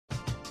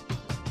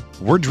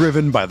We're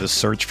driven by the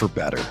search for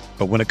better.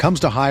 But when it comes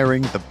to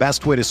hiring, the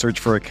best way to search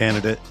for a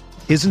candidate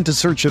isn't to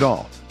search at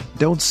all.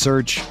 Don't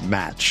search,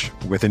 match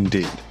with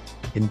Indeed.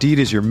 Indeed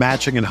is your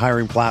matching and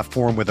hiring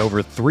platform with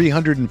over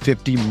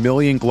 350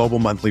 million global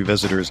monthly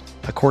visitors,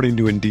 according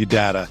to Indeed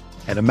data,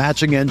 and a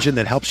matching engine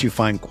that helps you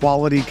find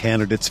quality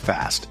candidates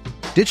fast.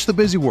 Ditch the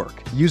busy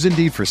work. Use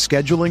Indeed for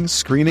scheduling,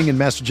 screening, and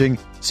messaging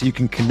so you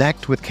can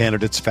connect with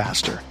candidates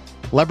faster.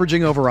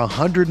 Leveraging over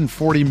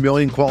 140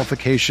 million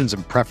qualifications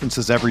and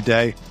preferences every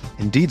day,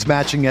 Indeed's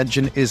matching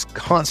engine is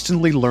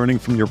constantly learning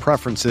from your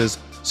preferences,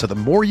 so the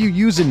more you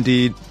use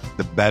Indeed,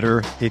 the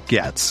better it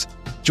gets.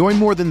 Join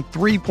more than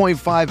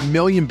 3.5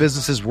 million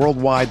businesses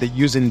worldwide that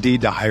use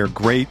Indeed to hire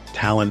great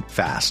talent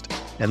fast.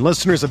 And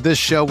listeners of this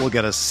show will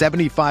get a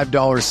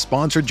 $75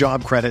 sponsored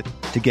job credit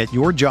to get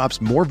your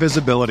jobs more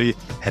visibility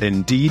at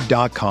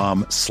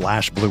Indeed.com/Blue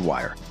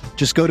Wire.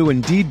 Just go to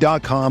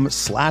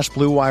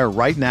Indeed.com/Blue Wire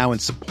right now and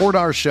support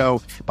our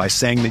show by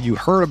saying that you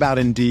heard about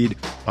Indeed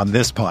on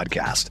this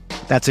podcast.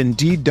 That's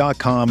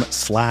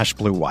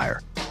Indeed.com/Blue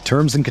Wire.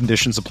 Terms and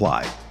conditions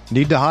apply.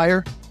 Need to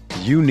hire?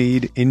 You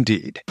need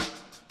Indeed.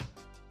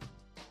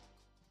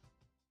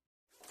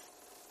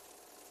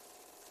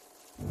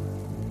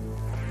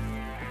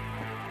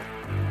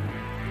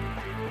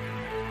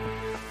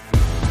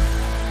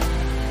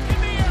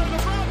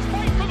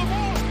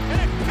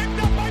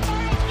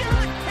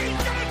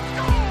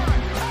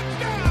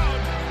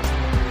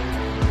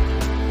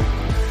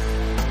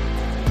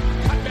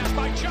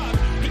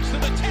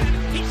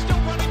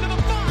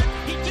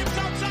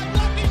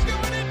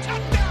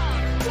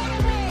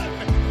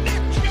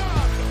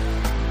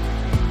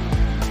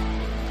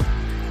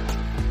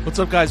 What's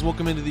up, guys?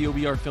 Welcome into the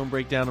OBR Film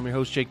Breakdown. I'm your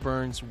host, Jake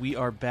Burns. We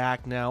are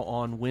back now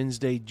on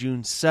Wednesday,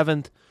 June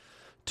 7th.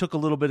 Took a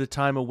little bit of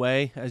time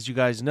away, as you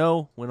guys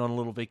know. Went on a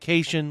little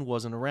vacation,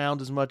 wasn't around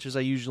as much as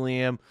I usually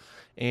am,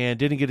 and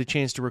didn't get a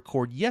chance to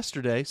record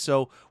yesterday.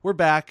 So we're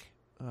back.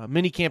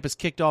 Minicamp has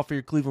kicked off for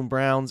your Cleveland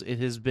Browns. It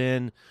has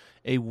been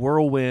a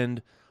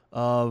whirlwind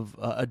of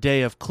a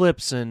day of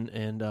clips and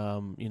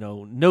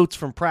notes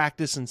from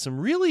practice and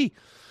some really...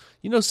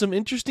 some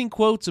interesting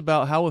quotes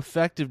about how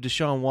effective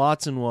Deshaun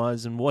Watson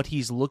was and what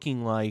he's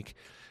looking like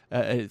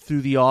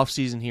through the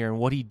offseason here and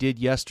what he did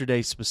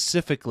yesterday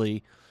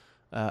specifically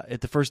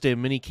at the first day of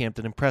minicamp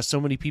that impressed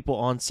so many people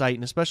on site,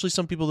 and especially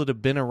some people that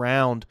have been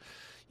around,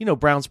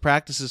 Browns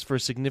practices for a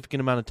significant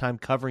amount of time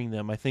covering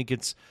them. I think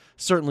it's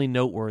certainly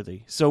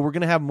noteworthy. So we're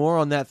going to have more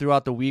on that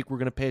throughout the week. We're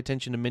going to pay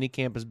attention to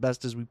minicamp as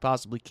best as we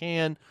possibly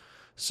can.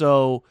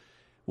 So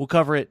we'll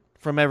cover it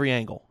from every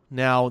angle.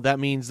 Now, that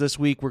means this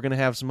week we're going to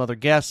have some other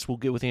guests. We'll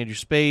get with Andrew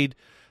Spade.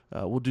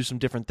 We'll do some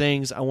different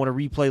things. I want to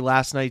replay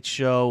last night's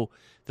show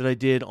that I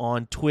did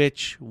on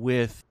Twitch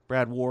with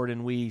Brad Ward,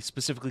 and we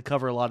specifically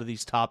cover a lot of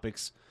these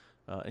topics,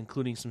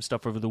 including some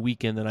stuff over the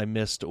weekend that I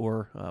missed,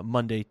 or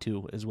Monday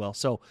too as well.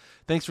 So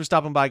thanks for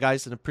stopping by,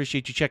 guys, and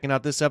appreciate you checking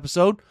out this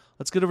episode.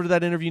 Let's get over to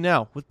that interview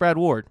now with Brad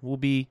Ward. We'll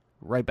be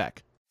right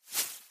back.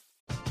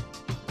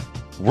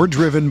 We're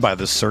driven by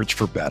the search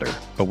for better.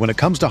 But when it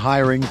comes to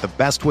hiring, the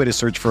best way to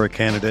search for a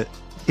candidate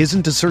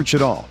isn't to search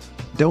at all.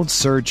 Don't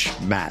search,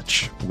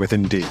 match with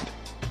Indeed.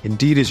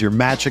 Indeed is your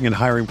matching and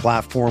hiring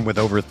platform with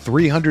over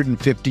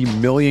 350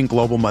 million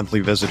global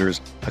monthly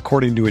visitors,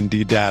 according to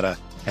Indeed data,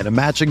 and a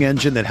matching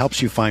engine that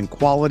helps you find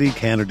quality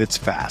candidates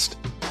fast.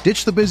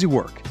 Ditch the busy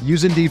work.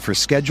 Use Indeed for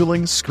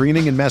scheduling,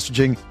 screening, and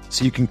messaging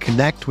so you can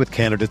connect with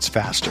candidates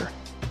faster.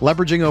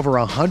 Leveraging over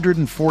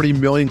 140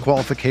 million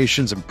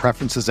qualifications and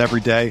preferences every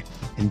day,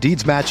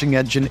 Indeed's matching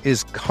engine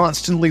is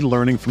constantly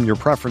learning from your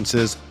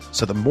preferences,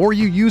 so the more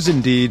you use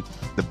Indeed,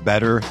 the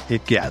better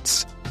it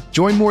gets.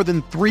 Join more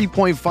than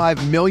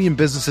 3.5 million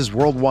businesses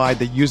worldwide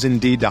that use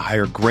Indeed to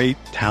hire great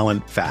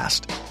talent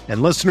fast.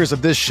 And listeners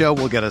of this show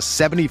will get a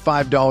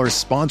 $75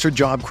 sponsored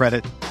job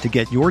credit to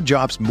get your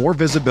jobs more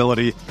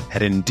visibility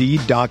at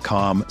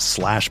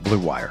Indeed.com/Blue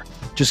Wire.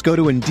 Just go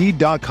to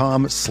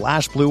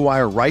Indeed.com/Blue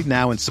Wire right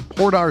now and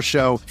support our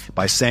show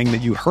by saying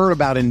that you heard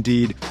about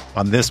Indeed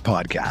on this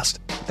podcast.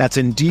 That's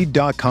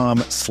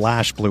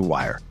Indeed.com/Blue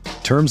Wire.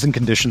 Terms and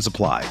conditions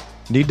apply.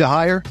 Need to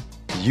hire?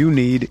 You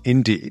need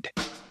Indeed.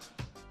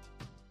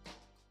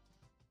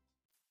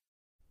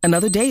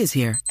 Another day is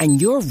here,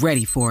 and you're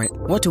ready for it.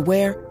 What to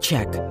wear?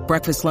 Check.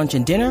 Breakfast, lunch,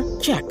 and dinner?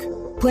 Check.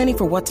 Planning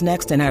for what's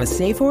next and how to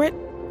save for it?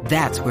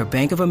 That's where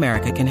Bank of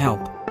America can help.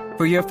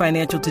 For your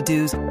financial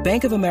to-dos,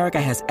 Bank of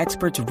America has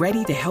experts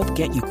ready to help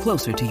get you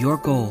closer to your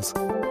goals.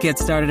 Get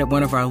started at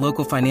one of our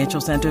local financial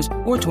centers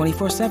or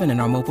 24/7 in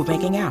our mobile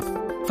banking app.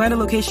 Find a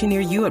location near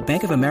you at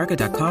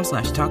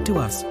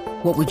bankofamerica.com/talktous.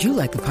 What would you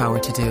like the power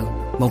to do?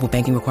 Mobile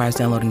banking requires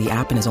downloading the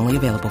app and is only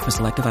available for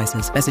select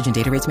devices. Message and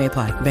data rates may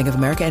apply. Bank of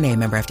America NA,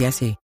 member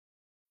FDIC.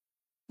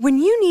 When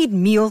you need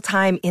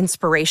mealtime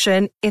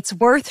inspiration, it's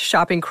worth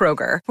shopping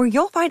Kroger, where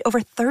you'll find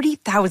over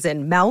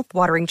 30,000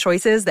 mouth-watering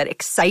choices that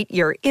excite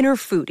your inner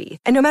foodie.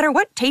 And no matter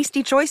what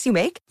tasty choice you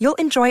make, you'll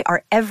enjoy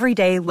our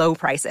everyday low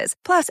prices,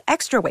 plus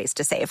extra ways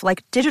to save,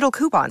 like digital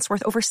coupons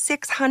worth over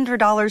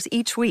 $600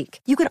 each week.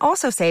 You can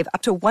also save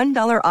up to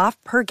 $1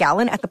 off per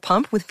gallon at the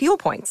pump with fuel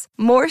points.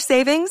 More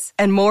savings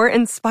and more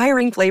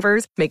inspiring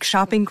flavors make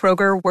shopping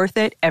Kroger worth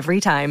it every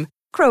time.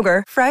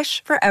 Kroger,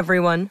 fresh for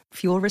everyone.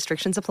 Fuel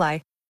restrictions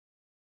apply.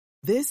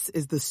 This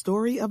is the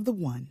story of the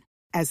one.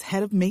 As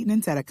head of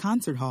maintenance at a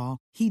concert hall,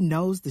 he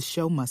knows the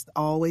show must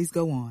always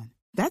go on.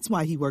 That's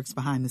why he works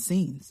behind the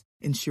scenes,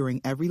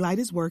 ensuring every light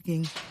is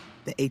working,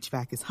 the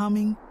HVAC is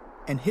humming,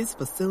 and his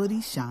facility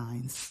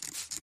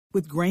shines.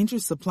 With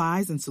Grainger's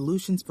supplies and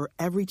solutions for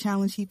every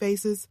challenge he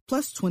faces,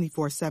 plus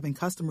 24/7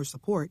 customer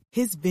support,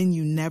 his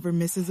venue never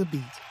misses a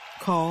beat.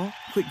 Call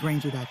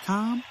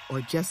quickgrainger.com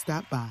or just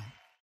stop by.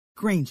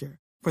 Grainger,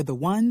 for the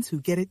ones who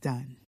get it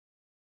done.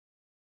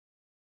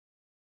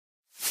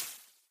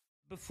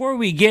 Before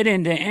we get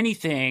into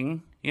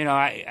anything,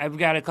 I've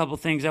got a couple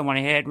things I want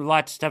to hit.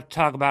 Lots of stuff to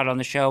talk about on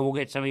the show. We'll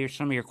get some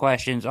of your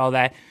questions, all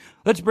that.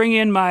 Let's bring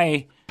in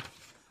my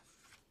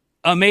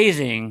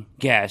amazing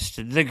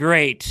guest, the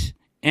great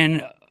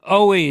and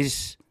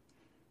always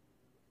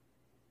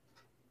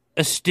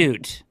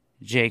astute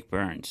Jake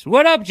Burns.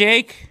 What up,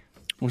 Jake?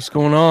 What's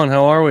going on?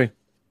 How are we?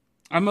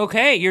 I'm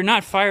okay. You're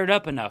not fired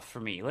up enough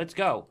for me. Let's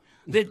go.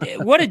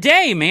 What a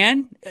day,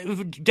 man.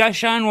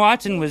 Deshaun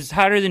Watson was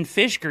hotter than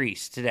fish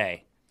grease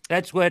today.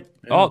 That's what,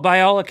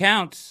 by all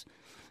accounts,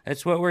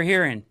 that's what we're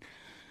hearing.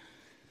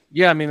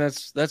 Yeah, I mean,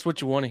 that's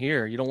what you want to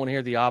hear. You don't want to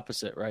hear the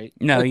opposite, right?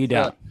 No, you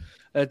don't.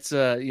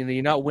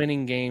 You're not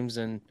winning games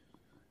and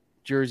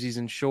jerseys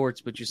and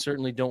shorts, but you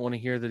certainly don't want to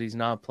hear that he's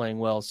not playing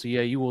well. So,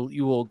 yeah, you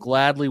will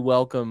gladly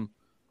welcome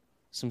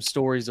some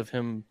stories of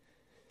him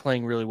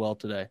playing really well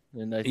today.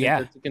 And I think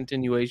that's a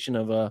continuation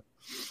of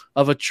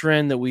a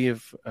trend that we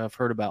have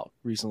heard about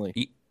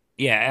recently.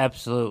 Yeah,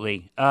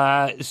 absolutely.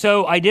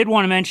 So I did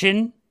want to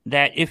mention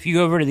that if you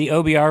go over to the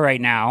OBR right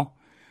now,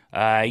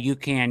 you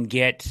can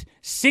get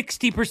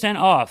 60%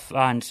 off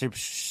on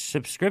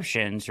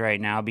subscriptions right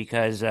now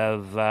because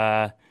of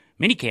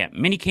Minicamp.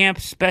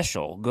 Minicamp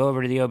special. Go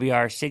over to the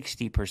OBR,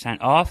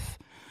 60% off.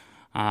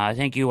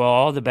 Thank you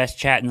all, the best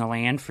chat in the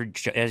land,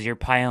 as you're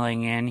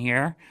piling in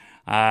here,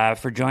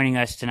 for joining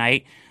us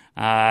tonight.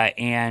 I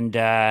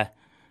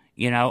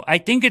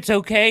think it's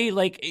okay.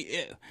 Like,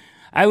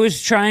 I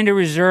was trying to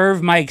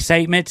reserve my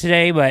excitement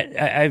today, but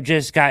I've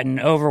just gotten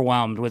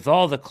overwhelmed with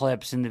all the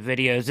clips and the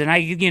videos.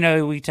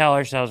 And we tell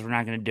ourselves we're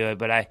not going to do it,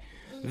 but I'm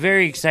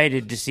very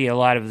excited to see a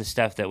lot of the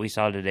stuff that we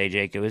saw today,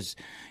 Jake. It was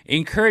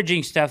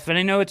encouraging stuff, and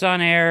I know it's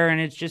on air and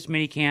it's just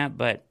minicamp,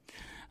 but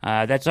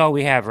that's all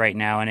we have right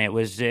now. And it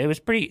was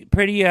pretty.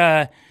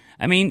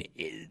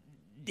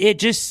 It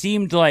just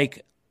seemed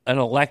like an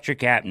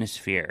electric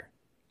atmosphere,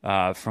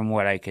 from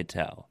what I could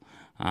tell.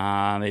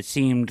 It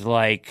seemed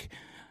like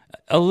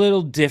a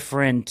little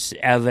different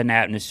of an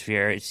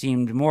atmosphere. It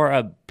seemed more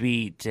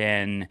upbeat,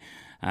 and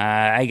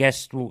I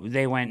guess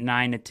they went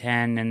 9 to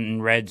 10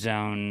 in red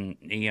zone,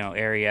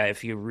 area.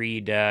 If you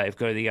read, go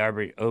to the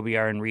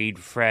OBR and read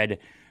Fred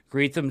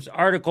Greetham's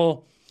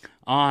article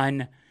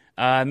on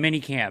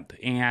Minicamp,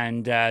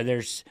 and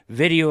there's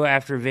video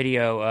after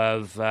video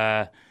of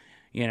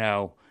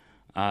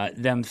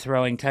them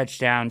throwing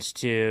touchdowns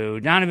to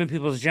Donovan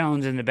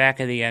Peoples-Jones in the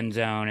back of the end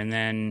zone, and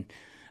then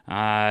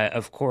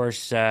of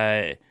course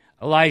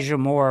Elijah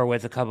Moore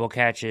with a couple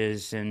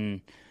catches and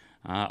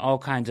all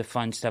kinds of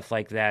fun stuff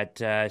like that.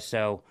 A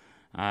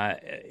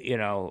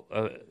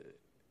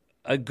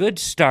good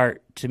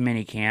start to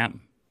minicamp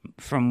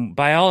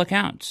by all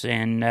accounts,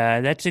 and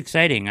that's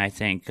exciting, I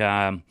think.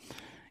 Well,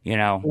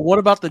 what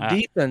about the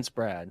defense,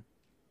 Brad?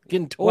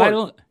 Getting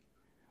torn.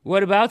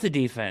 What about the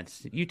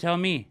defense? You tell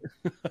me.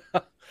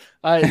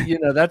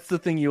 That's the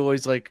thing you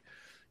always like.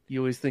 You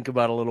always think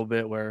about a little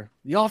bit where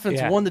the offense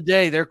won the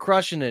day. They're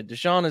crushing it.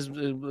 Deshaun is,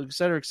 et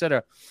cetera, et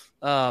cetera.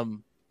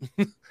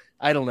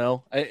 I don't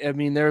know. I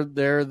mean,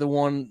 they're the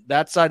one,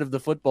 that side of the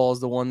football is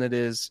the one that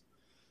is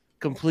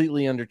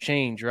completely under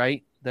change,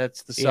 right?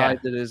 That's the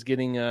side that is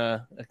getting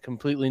a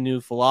completely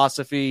new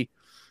philosophy,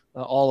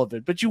 all of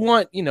it. But you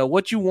want,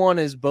 what you want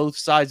is both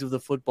sides of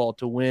the football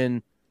to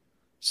win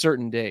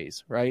certain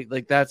days, right?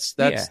 Like that's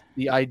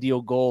the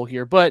ideal goal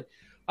here. But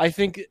I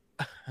think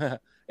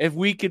if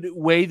we could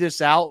weigh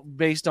this out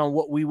based on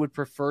what we would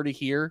prefer to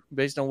hear,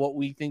 based on what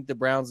we think the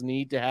Browns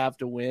need to have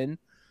to win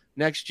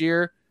next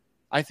year,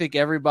 I think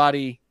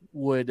everybody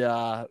would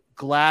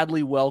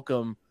gladly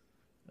welcome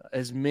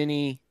as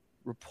many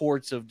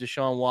reports of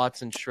Deshaun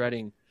Watson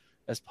shredding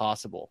as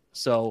possible.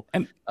 So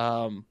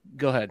go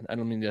ahead. I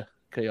don't mean to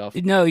cut you off.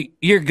 No,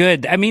 you're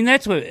good. I mean,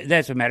 that's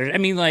what matters. I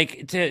mean,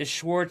 like, to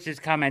Schwartz's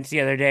comments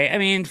the other day, I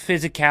mean,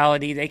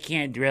 physicality, they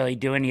can't really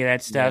do any of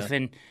that stuff. Yeah.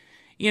 And,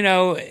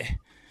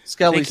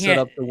 Skelly's set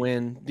up to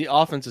win. The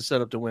offense is set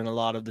up to win a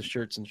lot of the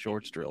shirts and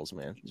shorts drills,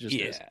 man. It just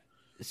is.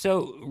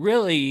 So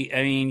really,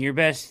 I mean,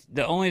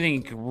 the only thing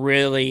you can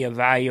really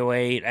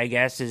evaluate, I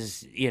guess,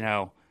 is,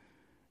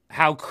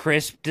 how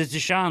crisp does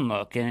Deshaun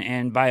look?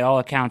 And by all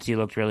accounts, he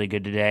looked really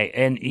good today.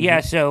 And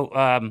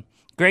so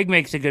Greg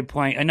makes a good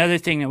point. Another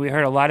thing that we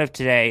heard a lot of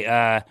today,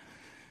 I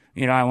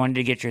wanted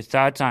to get your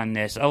thoughts on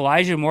this.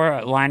 Elijah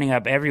Moore lining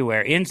up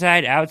everywhere,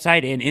 inside,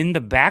 outside, and in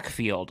the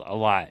backfield a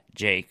lot,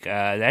 Jake.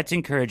 That's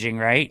encouraging,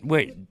 right?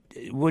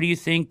 What do you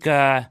think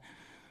of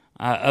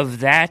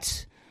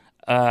that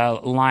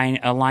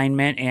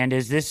alignment, and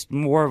is this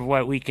more of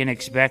what we can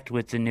expect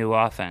with the new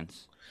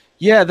offense?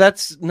 Yeah,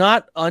 that's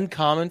not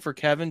uncommon for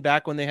Kevin.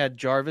 Back when they had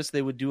Jarvis,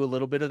 they would do a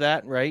little bit of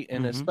that, right?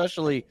 And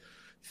especially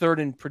third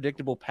and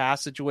predictable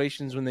pass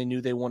situations when they knew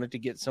they wanted to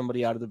get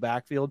somebody out of the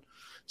backfield.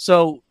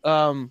 So,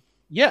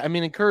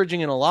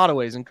 encouraging in a lot of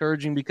ways.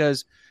 Encouraging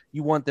because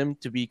you want them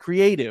to be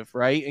creative,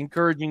 right?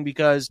 Encouraging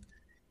because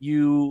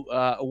you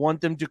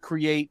want them to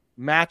create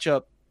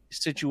matchup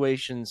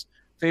situations,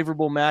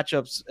 favorable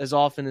matchups as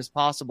often as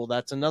possible.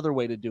 That's another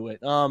way to do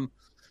it.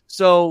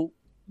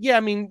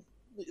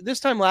 This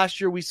time last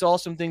year, we saw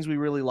some things we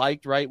really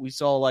liked, right? We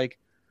saw like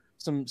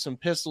some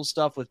pistol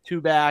stuff with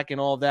two back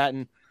and all that.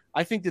 And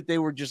I think that they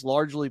were just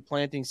largely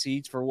planting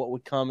seeds for what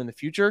would come in the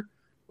future,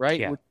 right?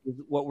 Yeah. With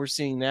what we're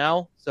seeing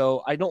now.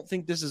 So I don't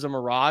think this is a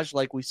mirage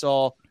like we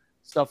saw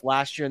stuff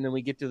last year. And then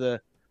we get to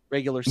the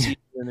regular season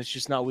and it's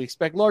just not what we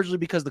expect, largely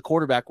because the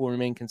quarterback will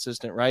remain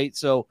consistent, right?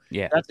 So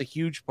that's a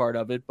huge part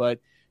of it. But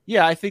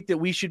yeah, I think that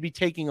we should be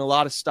taking a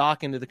lot of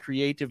stock into the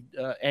creative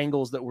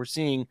angles that we're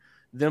seeing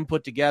them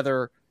put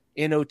together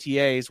in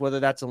OTAs,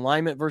 whether that's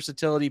alignment,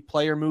 versatility,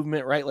 player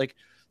movement, right? Like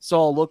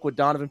saw a look with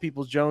Donovan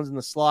Peoples-Jones in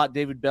the slot,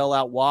 David Bell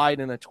out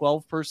wide, and a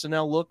 12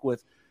 personnel look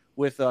with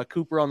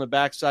Cooper on the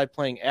backside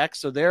playing X.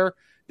 So they're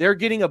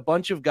getting a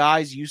bunch of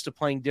guys used to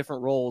playing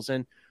different roles.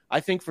 And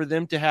I think for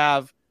them to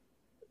have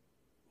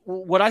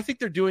what I think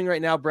they're doing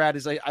right now, Brad,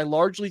 is I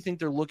largely think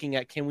they're looking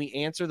at, can we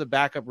answer the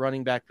backup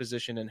running back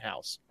position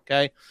in-house?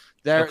 Okay.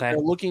 They're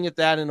looking at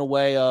that in a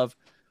way of,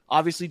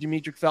 obviously,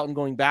 Demetric Felton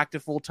going back to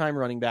full-time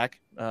running back,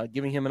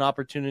 giving him an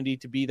opportunity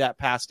to be that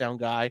pass-down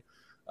guy.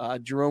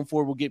 Jerome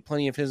Ford will get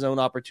plenty of his own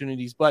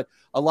opportunities, but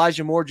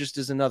Elijah Moore just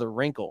is another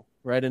wrinkle,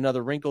 right?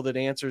 Another wrinkle that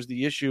answers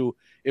the issue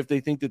if they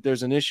think that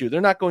there's an issue.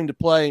 They're not going to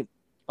play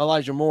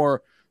Elijah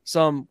Moore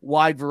some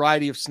wide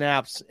variety of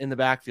snaps in the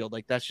backfield.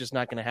 Like, that's just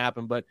not going to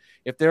happen. But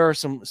if there are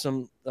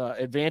some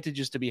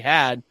advantages to be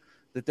had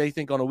that they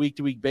think on a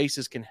week-to-week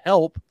basis can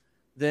help,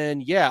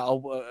 then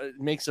it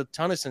makes a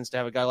ton of sense to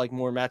have a guy like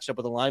Moore matched up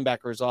with a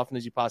linebacker as often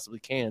as you possibly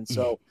can.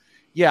 So,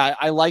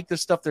 I like the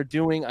stuff they're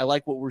doing. I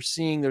like what we're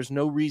seeing. There's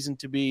no reason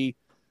to be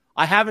 –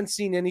 I haven't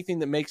seen anything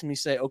that makes me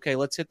say, okay,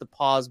 let's hit the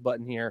pause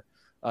button here.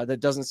 That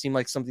doesn't seem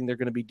like something they're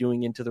going to be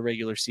doing into the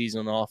regular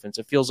season on offense.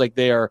 It feels like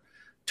they are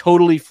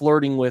totally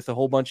flirting with a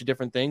whole bunch of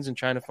different things and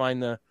trying to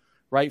find the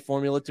right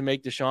formula to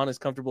make Deshaun as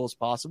comfortable as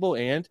possible.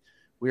 And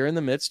we're in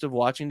the midst of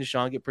watching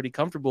Deshaun get pretty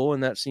comfortable,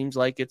 and that seems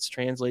like it's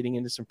translating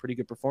into some pretty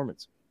good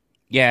performance.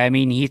 Yeah, I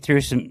mean, he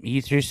threw some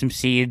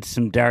seeds,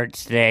 some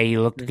darts today. He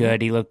looked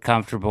good. He looked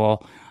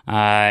comfortable.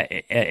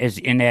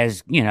 As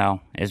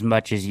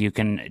much as you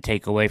can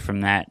take away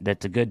from that,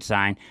 that's a good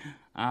sign.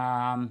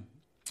 I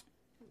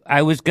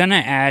was gonna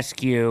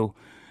ask you,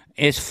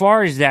 as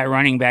far as that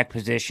running back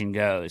position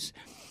goes,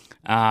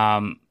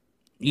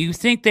 you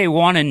think they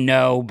want to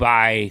know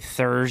by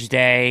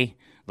Thursday?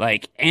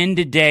 Like end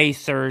of day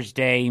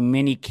Thursday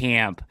mini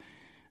camp,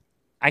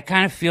 I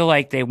kind of feel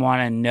like they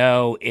want to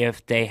know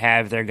if they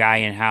have their guy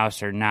in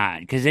house or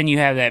not, because then you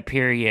have that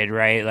period,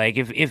 right? Like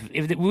if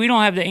we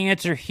don't have the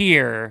answer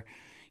here,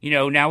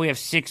 now we have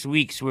 6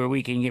 weeks where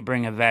we can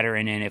bring a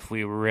veteran in if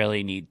we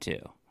really need to.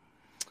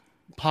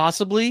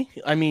 Possibly,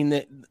 I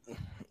mean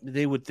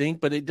they would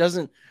think, but it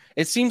doesn't.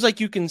 It seems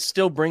like you can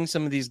still bring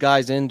some of these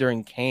guys in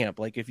during camp,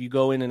 like if you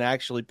go in and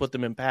actually put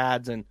them in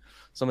pads and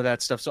some of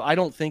that stuff. So I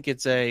don't think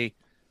it's a.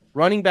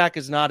 Running back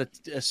is not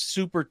a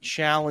super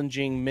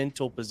challenging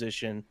mental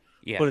position,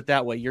 put it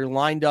that way. You're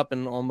lined up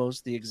in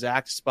almost the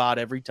exact spot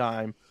every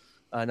time.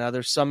 Now,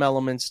 there's some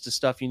elements to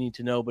stuff you need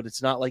to know, but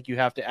it's not like you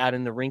have to add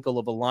in the wrinkle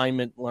of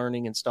alignment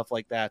learning and stuff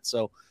like that.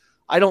 So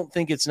I don't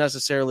think it's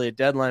necessarily a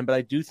deadline, but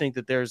I do think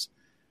that there's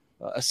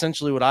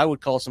essentially what I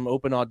would call some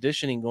open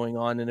auditioning going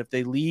on. And if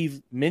they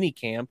leave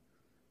minicamp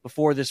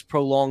before this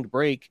prolonged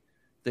break,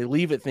 they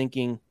leave it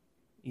thinking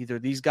either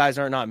these guys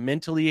are not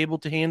mentally able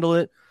to handle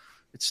it.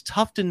 It's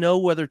tough to know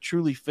whether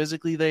truly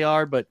physically they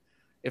are, but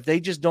if they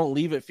just don't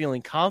leave it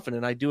feeling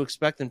confident, I do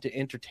expect them to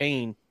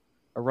entertain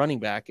a running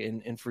back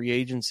in free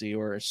agency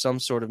or some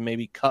sort of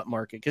maybe cut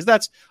market, because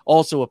that's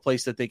also a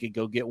place that they could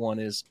go get one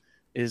is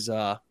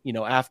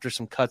after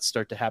some cuts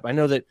start to happen.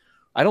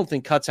 I don't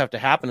think cuts have to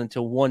happen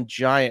until one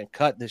giant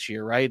cut this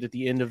year, right, at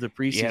the end of the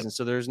preseason. Yep.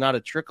 So there's not a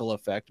trickle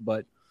effect,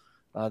 but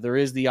there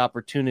is the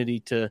opportunity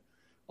to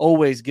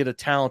always get a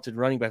talented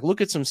running back. Look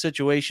at some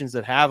situations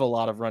that have a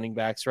lot of running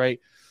backs, right?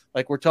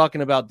 Like we're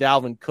talking about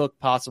Dalvin Cook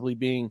possibly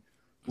being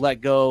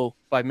let go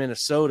by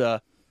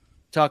Minnesota,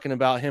 talking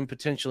about him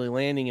potentially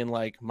landing in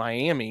like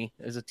Miami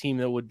as a team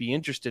that would be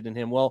interested in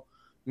him. Well,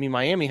 I mean,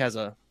 Miami has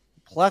a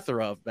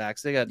plethora of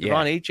backs. They got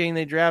Devon Achane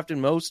they drafted,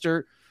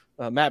 Mostert,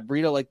 Matt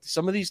Breida. Like,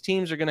 some of these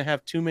teams are going to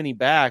have too many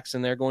backs,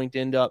 and they're going to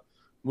end up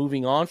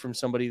moving on from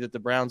somebody that the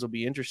Browns will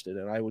be interested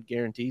in. I would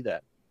guarantee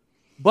that.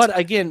 But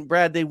again,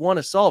 Brad, they want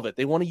to solve it.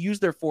 They want to use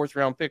their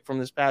 4th-round pick from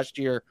this past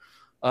year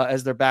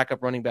as their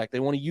backup running back. They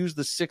want to use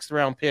the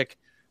 6th-round pick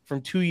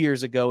from 2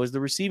 years ago as the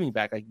receiving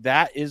back. Like,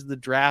 that is the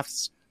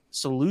draft's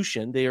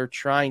solution. They are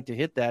trying to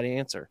hit that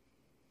answer.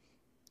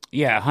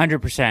 Yeah,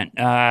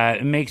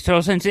 100%. It makes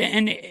total sense.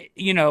 And,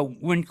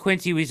 when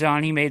Quincy was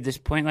on, he made this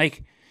point,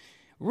 like,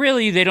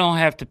 really, they don't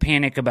have to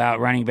panic about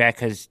running back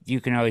because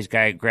you can always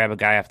grab a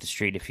guy off the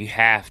street if you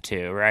have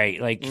to, right?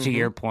 Like, to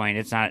your point,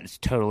 it's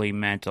totally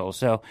mental.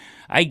 So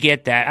I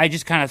get that. I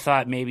just kind of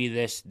thought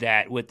maybe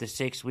that with the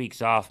 6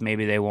 weeks off,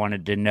 maybe they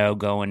wanted to know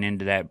going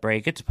into that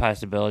break. It's a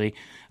possibility.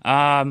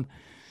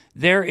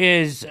 There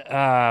is,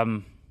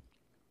 to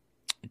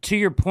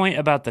your point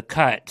about the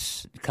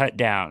cut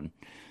down,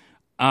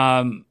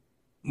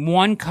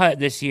 one cut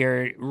this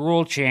year,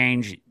 rule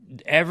change.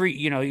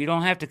 You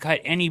don't have to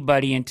cut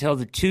anybody until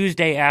the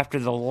Tuesday after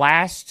the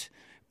last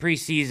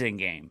preseason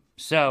game.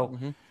 So,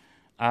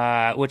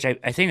 which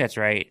I think that's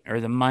right,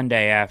 or the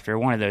Monday after,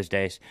 one of those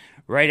days,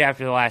 right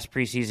after the last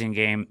preseason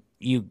game,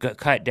 you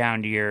cut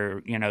down to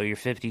your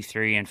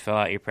 53 and fill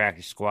out your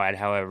practice squad,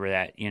 however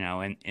that,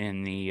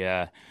 in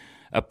the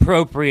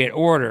appropriate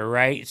order,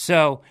 right?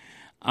 So,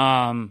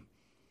 but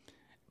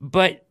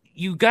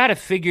you got to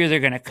figure they're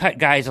going to cut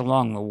guys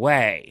along the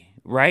way.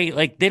 Right?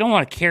 Like, they don't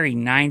want to carry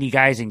 90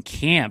 guys in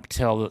camp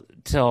till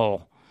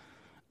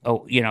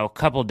a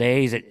couple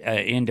days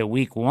into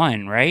week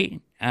 1,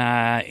 right?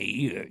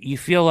 You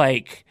feel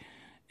like,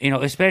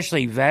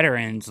 especially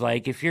veterans,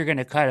 like, if you're going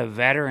to cut a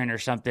veteran or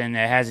something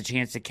that has a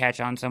chance to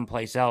catch on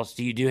someplace else,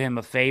 do you do him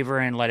a favor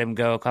and let him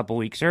go a couple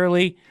weeks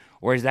early,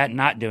 or is that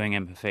not doing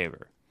him a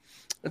favor?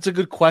 That's a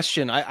good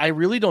question. I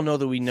really don't know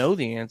that we know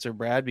the answer,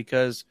 Brad,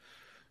 because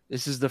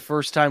this is the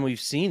first time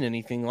we've seen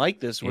anything like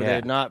this where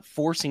they're not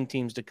forcing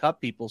teams to cut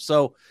people.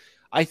 So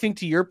I think,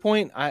 to your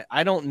point,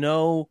 I don't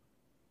know,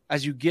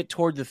 as you get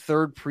toward the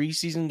 3rd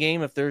preseason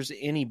game, if there's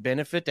any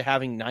benefit to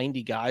having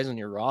 90 guys on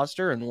your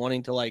roster and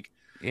wanting to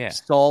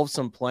solve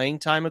some playing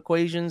time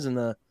equations in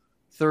the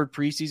 3rd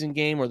preseason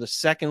game, or the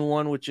second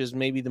one, which is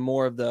maybe the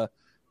more of the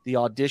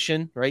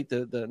audition, right?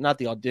 The not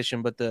the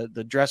audition, but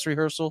the dress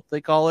rehearsal,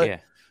 they call it. Yeah.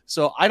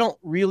 So I don't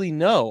really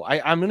know.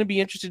 I'm going to be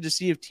interested to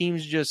see if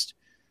teams just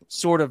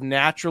sort of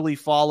naturally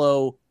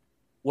follow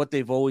what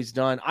they've always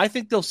done. I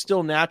think they'll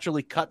still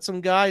naturally cut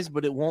some guys,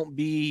 but it won't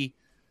be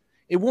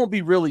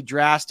really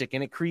drastic,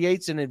 and it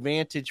creates an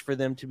advantage for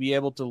them to be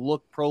able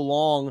to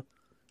prolong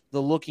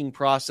the looking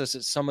process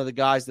at some of the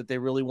guys that they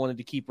really wanted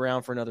to keep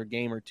around for another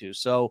game or two.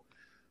 So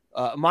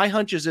my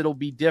hunch is it'll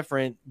be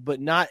different, but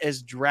not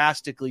as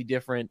drastically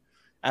different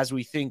as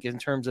we think in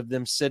terms of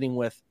them sitting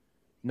with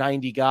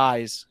 90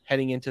 guys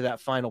heading into that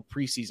final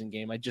preseason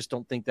game. I just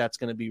don't think that's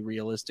going to be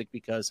realistic,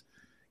 because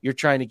you're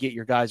trying to get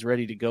your guys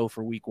ready to go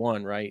for week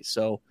 1, right?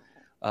 So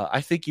I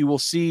think you will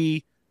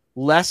see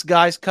less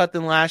guys cut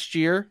than last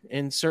year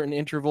in certain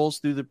intervals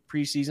through the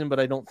preseason, but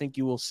I don't think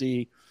you will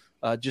see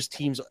just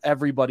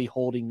everybody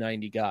holding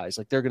 90 guys.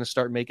 Like, they're going to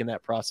start making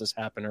that process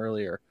happen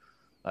earlier.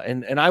 I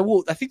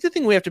think the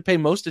thing we have to pay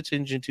most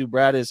attention to,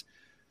 Brad, is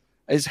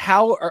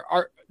how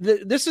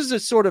this is a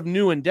sort of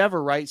new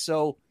endeavor, right?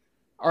 So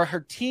are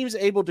her teams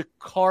able to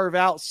carve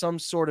out some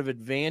sort of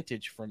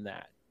advantage from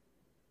that?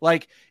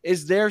 Like,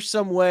 is there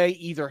some way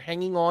either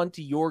hanging on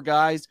to your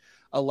guys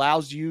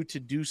allows you to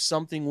do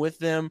something with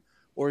them,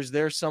 or is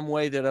there some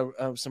way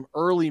that some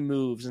early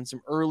moves and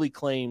some early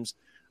claims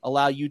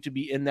allow you to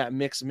be in that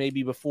mix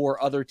maybe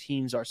before other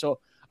teams are? So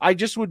I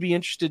just would be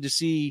interested to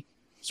see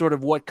sort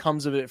of what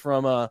comes of it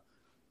from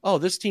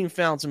this team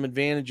found some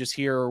advantages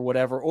here or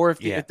whatever, or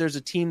if there's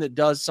a team that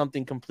does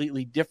something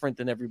completely different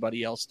than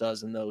everybody else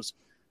does in those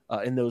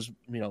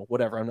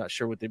whatever, I'm not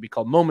sure what they'd be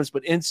called, moments,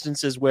 but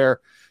instances where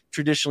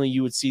traditionally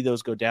you would see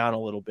those go down a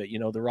little bit,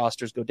 the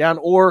rosters go down,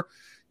 or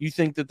you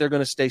think that they're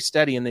going to stay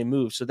steady and they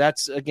move. So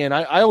that's, again,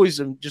 I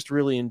always just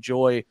really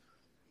enjoy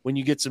when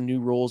you get some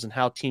new rules and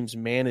how teams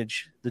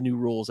manage the new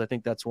rules. I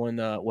think that's one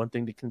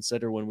thing to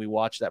consider when we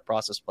watch that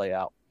process play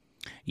out.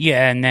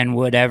 Yeah, and then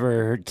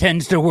whatever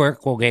tends to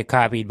work will get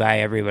copied by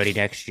everybody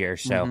next year.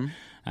 So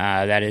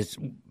that is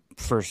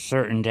for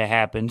certain to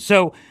happen.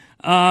 So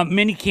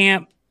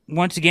minicamp,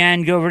 once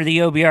again, go over to the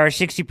OBR,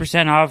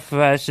 60%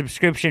 off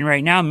subscription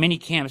right now.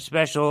 Minicamp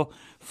special.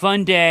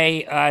 Fun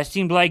day.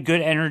 Seemed like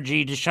good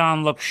energy.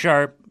 Deshaun looked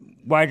sharp.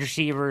 Wide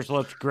receivers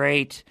looked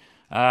great.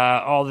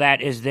 All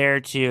that is there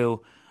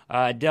to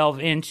delve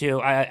into.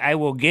 I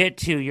will get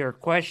to your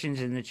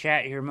questions in the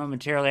chat here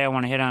momentarily. I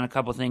want to hit on a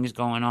couple things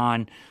going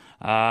on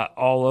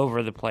all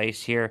over the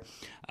place here.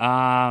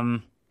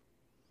 I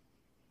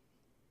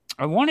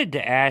wanted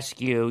to ask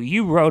you,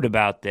 you wrote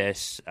about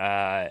this,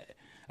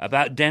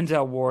 about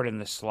Denzel Ward in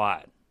the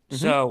slot. Mm-hmm.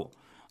 So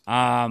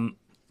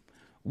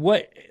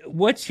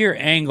what's your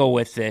angle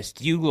with this?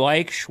 Do you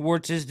like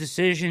Schwartz's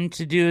decision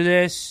to do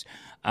this?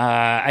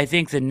 I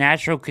think the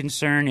natural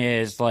concern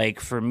is,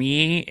 like, for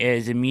me,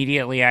 is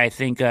immediately I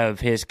think of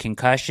his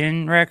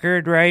concussion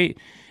record, right?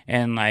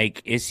 And,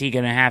 like, is he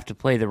going to have to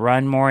play the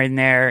run more in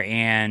there?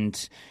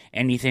 And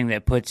anything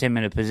that puts him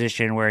in a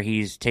position where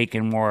he's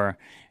taking more,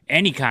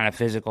 any kind of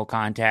physical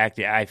contact,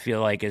 I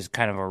feel like is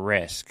kind of a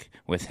risk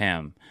with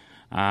him.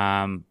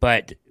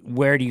 But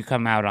where do you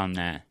come out on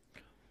that?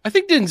 I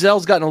think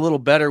Denzel's gotten a little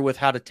better with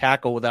how to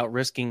tackle without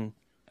risking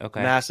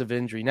massive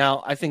injury.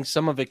 Now, I think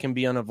some of it can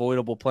be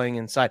unavoidable playing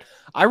inside.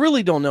 I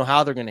really don't know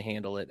how they're going to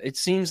handle it. It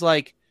seems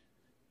like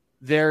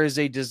there is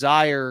a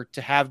desire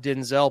to have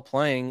Denzel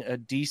playing a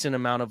decent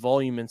amount of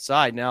volume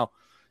inside. Now,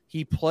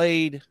 he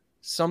played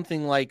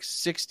something like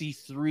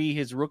 63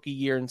 his rookie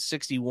year and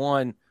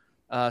 61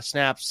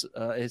 snaps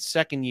his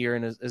second year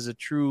and as a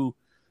true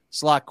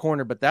slot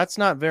corner, but that's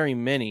not very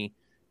many.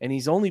 And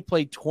he's only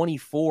played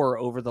 24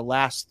 over the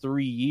last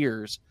 3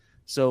 years.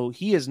 So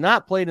he has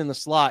not played in the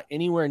slot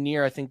anywhere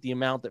near, I think, the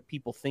amount that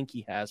people think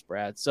he has,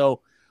 Brad.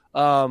 So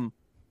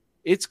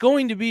it's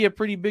going to be a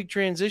pretty big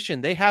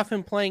transition. They have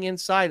him playing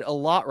inside a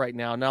lot right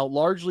now. Now,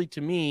 largely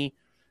to me,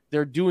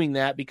 they're doing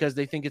that because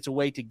they think it's a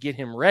way to get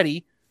him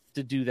ready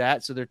to do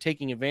that. So they're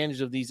taking advantage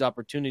of these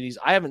opportunities.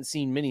 I haven't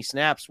seen many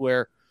snaps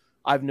where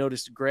I've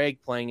noticed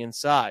Greg playing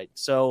inside.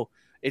 So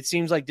it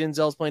seems like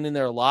Denzel's playing in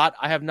there a lot.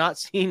 I have not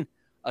seen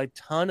a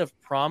ton of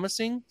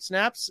promising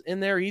snaps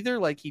in there either.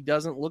 Like, he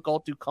doesn't look all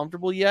too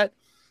comfortable yet.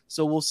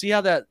 So we'll see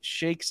how that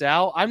shakes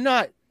out. I'm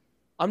not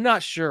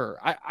sure.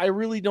 I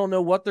really don't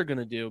know what they're going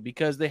to do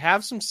because they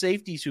have some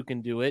safeties who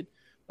can do it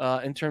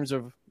in terms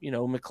of,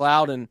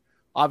 McLeod. And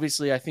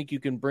obviously I think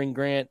you can bring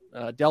Grant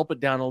Delpit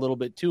down a little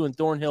bit too. And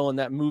Thornhill in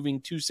that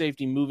moving two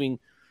safety moving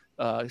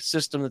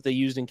system that they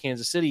used in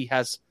Kansas City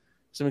has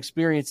some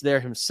experience there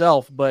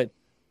himself. But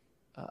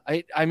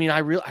I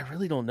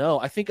really don't know.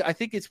 I think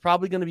it's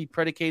probably going to be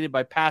predicated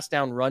by pass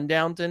down, run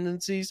down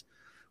tendencies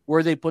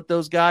where they put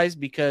those guys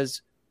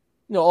because,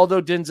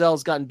 although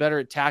Denzel's gotten better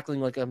at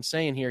tackling, like I'm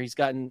saying here, he's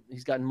gotten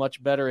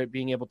much better at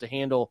being able to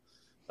handle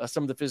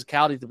some of the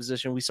physicality of the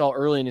position. We saw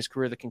early in his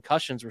career the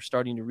concussions were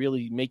starting to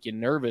really make you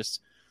nervous.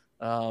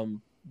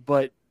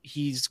 But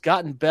he's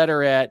gotten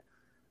better at,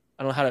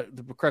 I don't know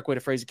the correct way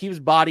to phrase it, keep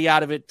his body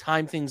out of it,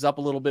 time things up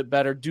a little bit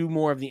better, do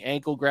more of the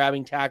ankle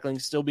grabbing, tackling,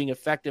 still being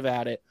effective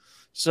at it.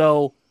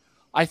 So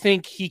I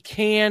think he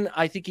can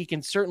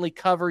certainly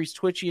cover. He's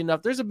twitchy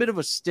enough. There's a bit of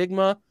a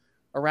stigma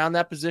around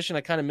that position.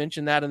 I kind of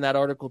mentioned that in that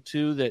article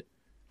too, that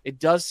it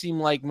does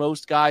seem like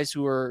most guys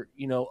who are,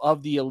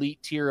 of the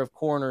elite tier of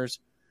corners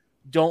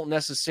don't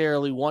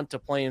necessarily want to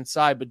play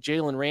inside, but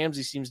Jalen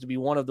Ramsey seems to be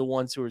one of the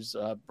ones who is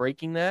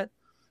breaking that.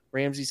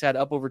 Ramsey's had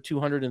up over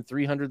 200 and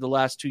 300 the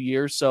last 2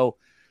 years. So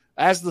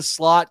as the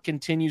slot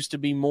continues to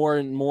be more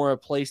and more a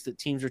place that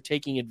teams are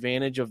taking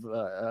advantage of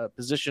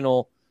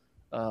positional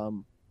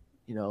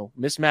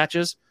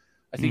mismatches,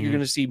 I think you're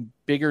going to see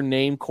bigger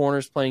name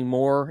corners playing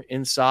more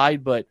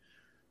inside, but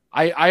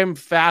I am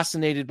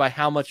fascinated by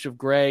how much of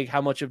Greg,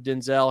 how much of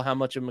Denzel, how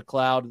much of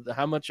McLeod,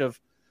 how much of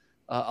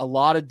a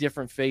lot of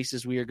different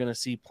faces we are going to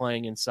see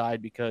playing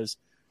inside because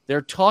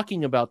they're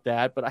talking about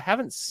that, but I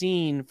haven't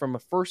seen from a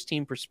first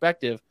team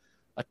perspective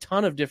a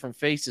ton of different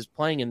faces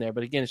playing in there.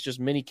 But again, it's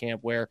just minicamp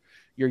where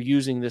you're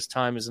using this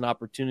time as an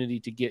opportunity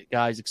to get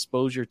guys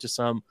exposure to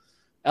some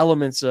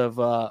elements of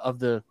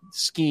the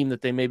scheme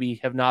that they maybe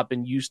have not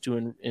been used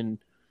to in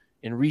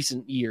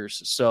recent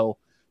years. So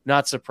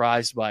not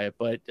surprised by it,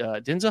 but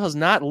Denzel has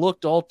not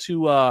looked all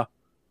too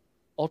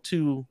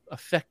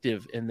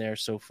effective in there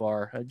so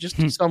far.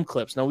 Just some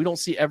clips. Now we don't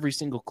see every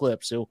single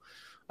clip, so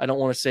I don't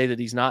want to say that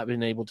he's not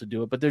been able to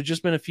do it, but there's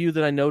just been a few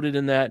that I noted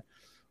in that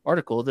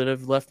article that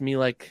have left me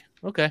like,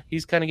 okay,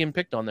 he's kind of getting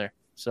picked on there.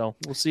 So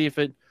we'll see if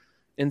it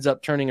ends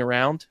up turning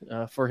around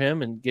for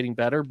him and getting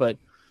better. But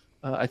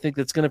I think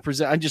that's going to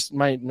present.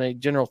 My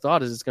general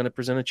thought is it's going to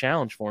present a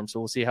challenge for him. So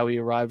we'll see how he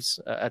arrives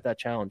at that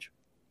challenge.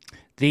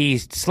 The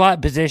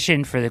slot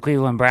position for the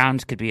Cleveland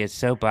Browns could be a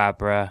soap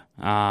opera.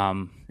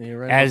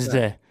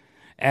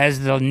 As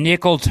the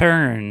nickel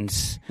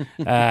turns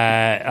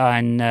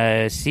on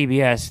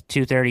CBS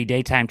 2:30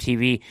 daytime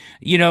TV,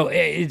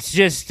 it's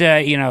just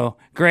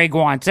Greg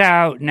wants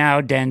out now.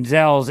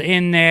 Denzel's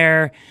in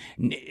there.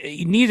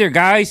 Neither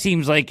guy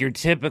seems like your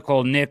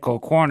typical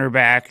nickel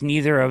cornerback.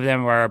 Neither of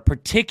them are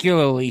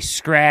particularly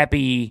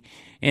scrappy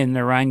in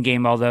the run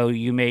game, although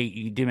you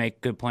do make a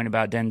good point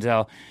about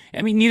Denzel.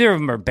 I mean, neither of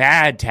them are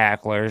bad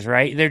tacklers,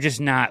 right? They're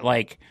just not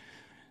like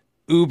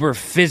uber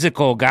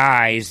physical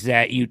guys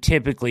that you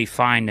typically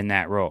find in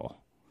that role.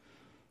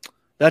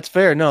 That's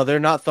fair. No, they're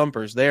not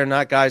thumpers. They are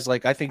not guys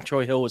like, I think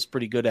Troy Hill was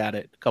pretty good at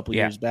it a couple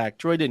years back.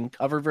 Troy didn't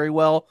cover very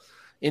well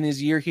in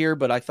his year here,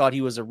 but I thought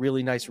he was a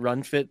really nice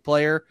run fit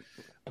player.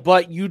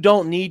 But you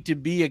don't need to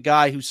be a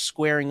guy who's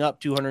squaring up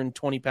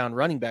 220-pound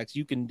running backs.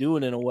 You can do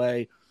it in a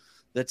way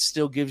that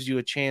still gives you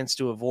a chance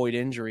to avoid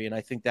injury. And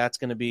I think that's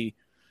going to be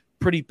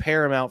pretty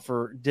paramount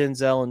for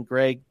Denzel and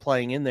Greg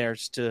playing in there,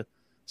 is to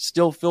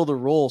still fill the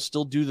role,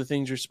 still do the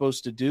things you're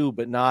supposed to do,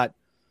 but not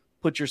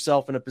put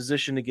yourself in a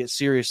position to get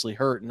seriously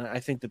hurt. And I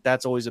think that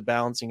that's always a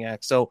balancing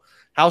act. So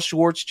how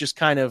Schwartz just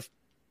kind of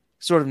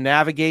sort of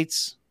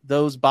navigates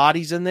those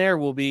bodies in there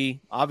will be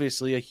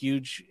obviously a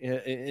huge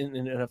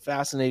and a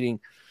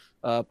fascinating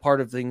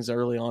part of things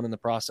early on in the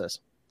process.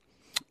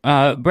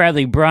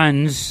 Bradley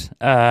Bruns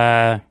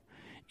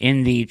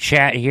in the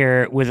chat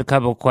here with a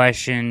couple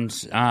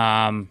questions.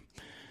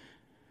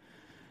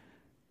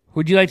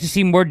 Would you like to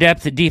see more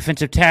depth at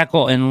defensive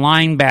tackle and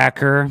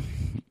linebacker?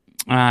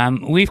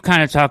 We've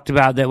kind of talked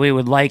about that we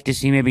would like to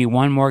see maybe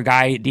one more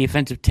guy at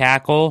defensive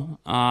tackle.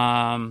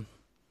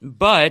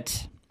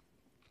 But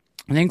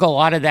I think a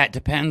lot of that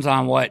depends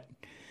on what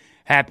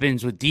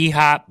happens with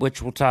D-Hop,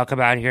 which we'll talk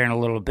about here in a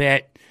little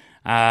bit.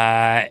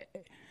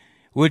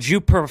 Would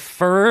you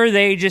prefer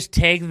they just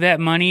take that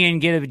money and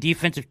get a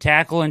defensive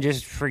tackle and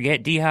just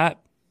forget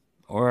D-Hop?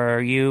 Or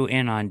are you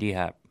in on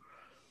D-Hop?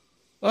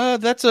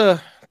 That's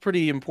a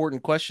pretty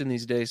important question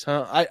these days,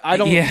 huh? I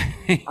don't. Yeah.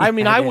 I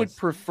mean, I would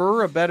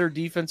prefer a better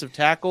defensive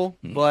tackle,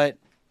 but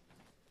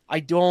I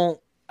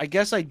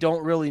guess I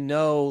don't really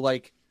know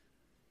like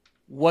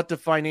what the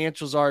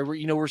financials are.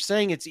 We're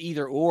saying it's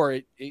either or.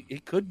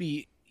 It could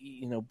be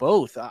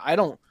both. I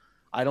don't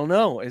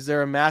know. Is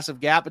there a massive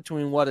gap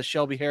between what a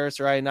Shelby Harris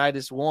or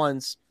Ioannidis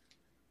wants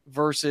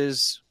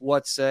versus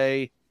what,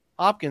 say,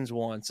 Hopkins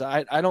wants?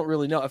 I don't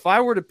really know. If I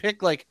were to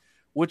pick like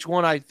which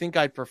one I think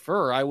I'd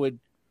prefer, I would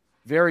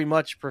very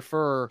much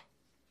prefer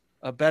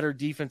a better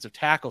defensive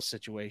tackle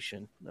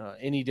situation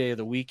any day of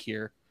the week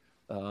here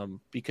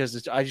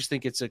because I just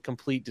think it's a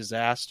complete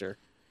disaster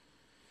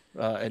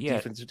at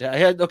defensive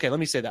tackle. Okay,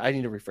 let me say that. I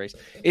need to rephrase.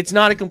 It's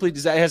not a complete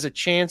disaster. It has a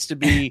chance to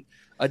be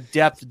a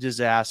depth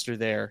disaster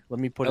there. Let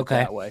me put it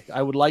that way.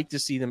 I would like to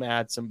see them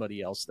add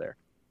somebody else there.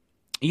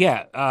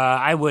 Yeah,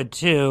 I would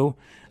too.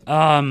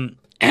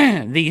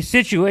 The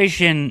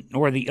situation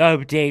or the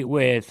update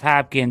with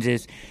Hopkins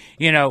is,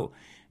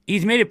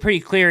 he's made it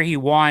pretty clear he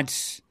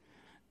wants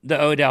the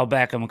Odell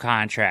Beckham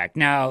contract.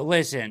 Now,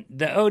 listen,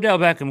 the Odell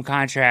Beckham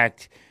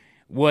contract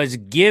was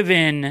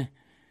given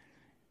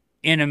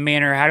in a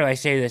manner, how do I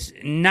say this,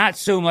 not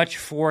so much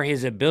for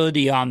his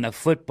ability on the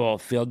football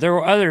field. There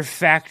were other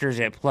factors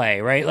at play,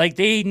 right? Like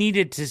they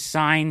needed to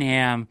sign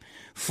him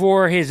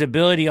for his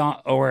ability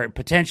or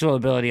potential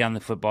ability on the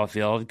football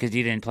field because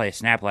he didn't play a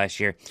snap last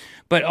year,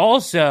 but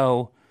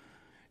also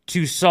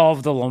to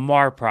solve the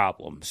Lamar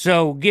problem.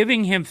 So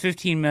giving him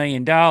 $15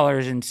 million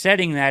and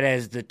setting that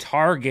as the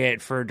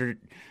target for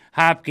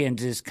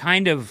Hopkins is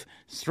kind of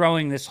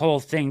throwing this whole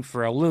thing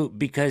for a loop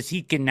because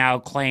he can now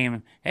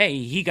claim,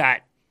 hey, he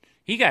got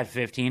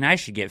 15, I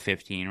should get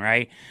 15,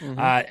 right? Mm-hmm.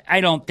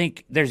 I don't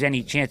think there's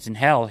any chance in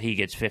hell he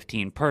gets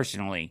 15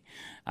 personally.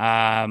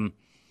 But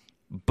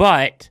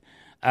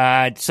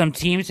some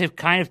teams have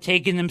kind of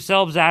taken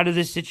themselves out of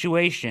this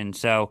situation.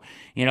 So,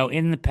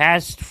 in the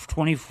past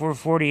 24,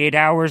 48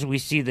 hours, we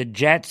see the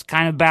Jets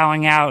kind of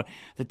bowing out,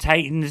 the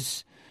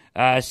Titans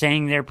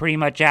saying they're pretty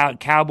much out,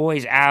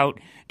 Cowboys out,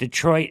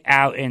 Detroit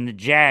out, and the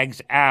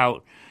Jags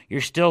out. You're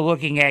still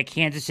looking at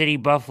Kansas City,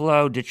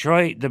 Buffalo,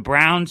 Detroit, the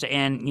Browns,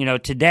 and,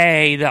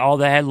 today all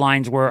the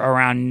headlines were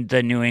around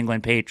the New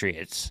England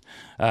Patriots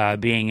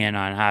being in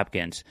on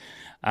Hopkins.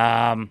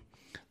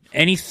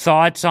 Any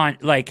thoughts on,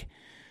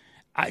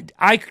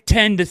 I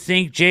tend to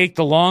think, Jake,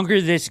 the longer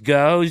this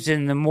goes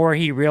and the more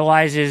he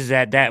realizes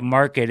that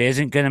market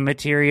isn't going to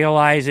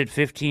materialize at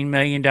 $15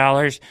 million,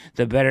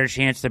 the better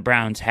chance the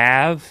Browns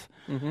have.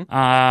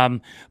 Mm-hmm.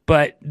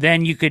 But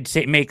then you could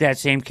make that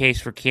same case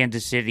for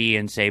Kansas City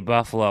and say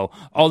Buffalo.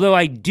 Although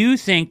I do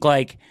think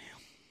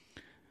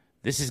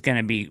this is going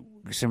to be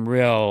some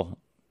real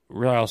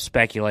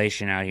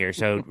speculation out here.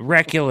 So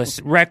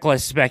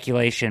reckless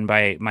speculation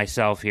by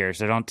myself here.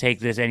 So don't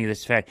take any of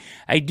this fact.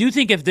 I do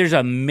think if there's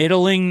a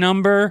middling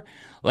number,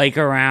 like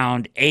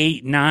around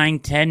 8, 9,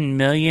 10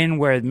 million,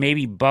 where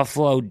maybe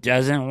Buffalo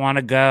doesn't want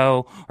to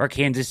go or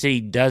Kansas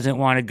City doesn't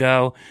want to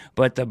go,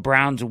 but the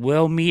Browns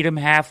will meet them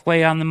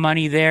halfway on the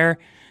money there,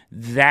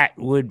 that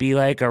would be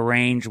like a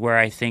range where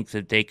I think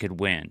that they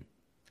could win.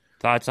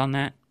 Thoughts on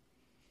that?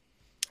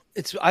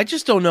 I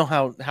just don't know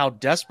how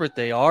desperate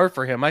they are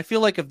for him. I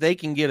feel like if they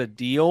can get a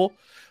deal,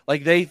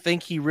 like they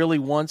think he really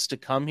wants to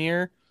come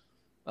here.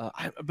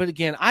 But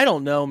again, I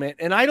don't know, man.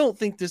 And I don't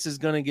think this is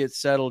going to get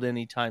settled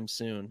anytime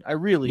soon. I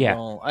really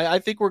don't. I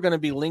think we're going to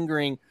be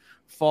lingering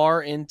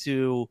far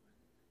into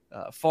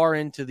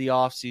the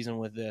off season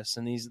with this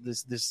and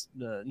this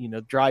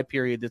dry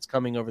period that's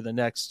coming over the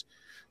next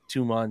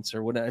 2 months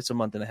or whatever. It's a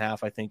month and a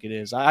half. I think it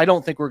is. I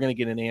don't think we're going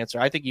to get an answer.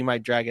 I think you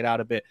might drag it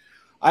out a bit.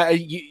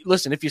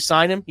 Listen, if you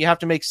sign him, you have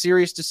to make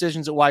serious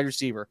decisions at wide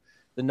receiver.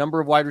 The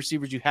number of wide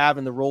receivers you have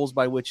and the roles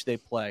by which they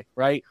play,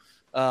 right?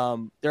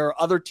 There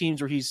are other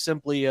teams where he's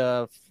simply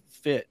a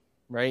fit,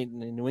 right?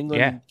 In New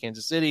England,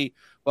 Kansas City,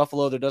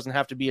 Buffalo, there doesn't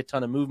have to be a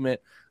ton of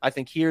movement. I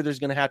think here there's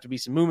going to have to be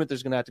some movement.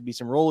 There's going to have to be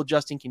some role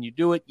adjusting. Can you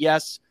do it?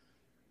 Yes,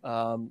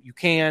 you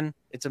can.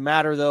 It's a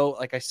matter, though,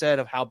 like I said,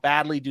 of how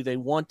badly do they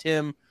want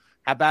him?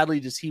 How badly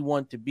does he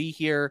want to be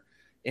here?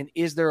 And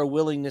is there a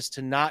willingness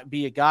to not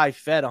be a guy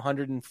fed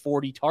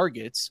 140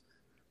 targets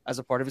as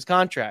a part of his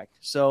contract?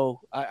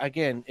 So,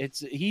 again, it's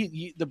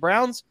the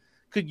Browns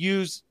could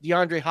use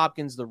DeAndre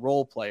Hopkins, the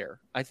role player.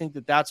 I think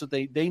that's what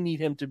they need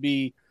him to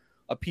be,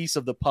 a piece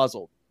of the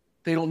puzzle.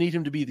 They don't need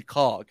him to be the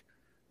cog.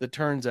 that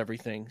turns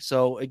everything.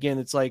 So again,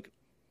 it's like,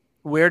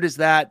 where does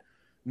that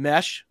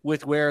mesh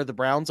with where the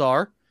Browns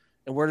are?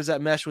 And where does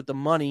that mesh with the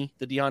money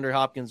that DeAndre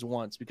Hopkins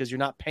wants? Because you're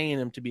not paying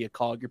him to be a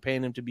cog. You're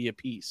paying him to be a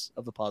piece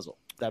of the puzzle.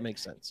 If that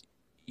makes sense.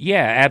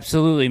 Yeah,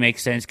 absolutely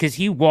makes sense, because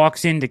he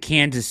walks into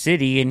Kansas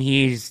City and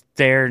he's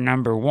their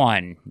number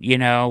one,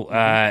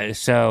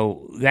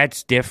 so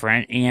that's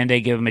different, and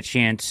they give him a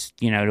chance,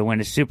 to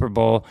win a Super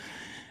Bowl.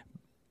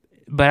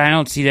 But I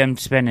don't see them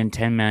spending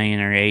 $10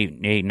 million or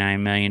 $9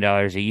 million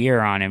a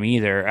year on him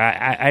either.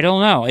 I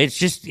don't know.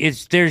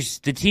 There's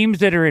the teams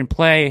that are in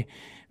play.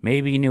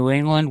 Maybe New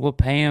England will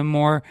pay him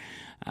more.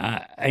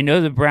 I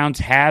know the Browns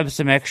have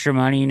some extra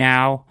money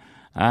now.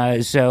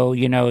 So,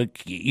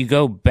 you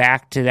go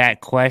back to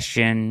that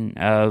question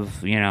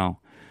of,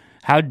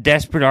 how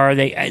desperate are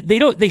they?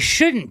 They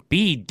shouldn't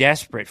be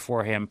desperate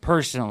for him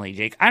personally,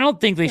 Jake. I don't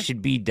think they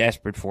should be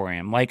desperate for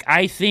him.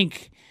 I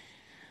think,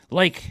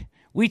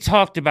 we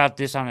talked about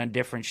this on a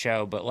different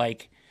show, but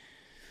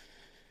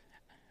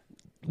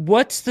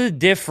what's the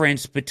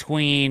difference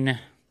between,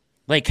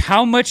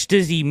 how much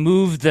does he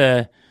move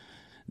the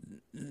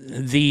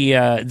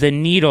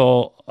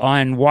needle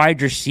on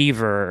wide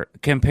receiver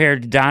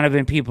compared to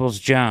Donovan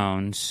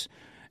Peoples-Jones,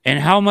 and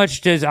how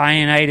much does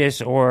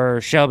Ioannidis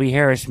or Shelby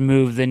Harris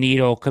move the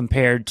needle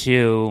compared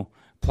to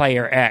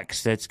player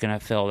X that's going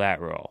to fill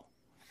that role?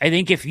 I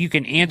think if you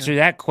can answer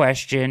that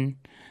question,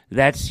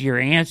 that's your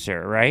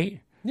answer,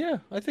 right? Yeah,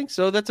 I think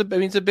so. It's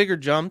a bigger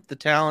jump. The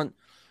talent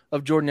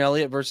of Jordan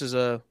Elliott versus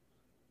the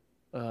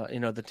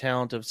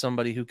talent of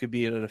somebody who could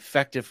be an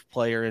effective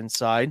player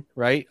inside,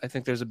 right? I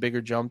think there's a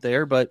bigger jump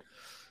there, but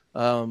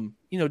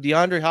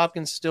DeAndre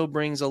Hopkins still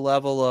brings a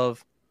level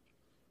of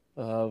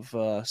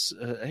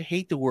I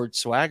hate the word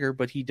swagger,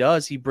 but he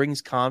does. He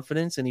brings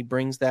confidence and he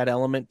brings that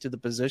element to the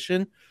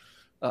position.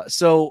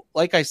 So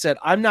like I said,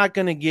 I'm not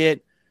going to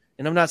get,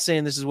 and I'm not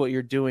saying this is what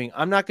you're doing,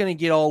 I'm not going to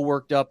get all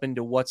worked up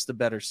into what's the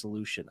better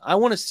solution. I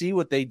want to see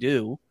what they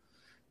do.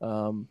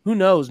 Who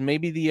knows?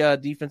 Maybe the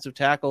defensive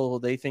tackle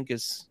they think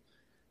is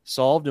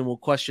solved, and we'll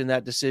question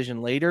that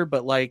decision later.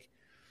 But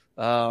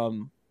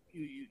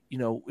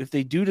if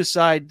they do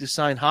decide to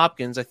sign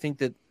Hopkins, I think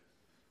that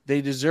they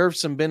deserve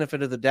some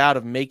benefit of the doubt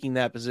of making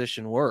that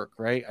position work,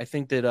 right? I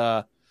think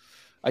that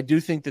I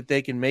do think that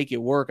they can make it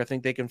work. I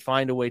think they can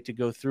find a way to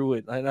go through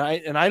it, and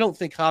I don't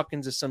think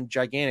Hopkins is some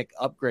gigantic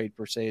upgrade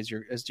per se,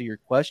 as to your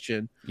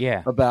question,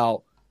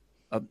 about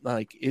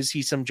is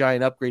he some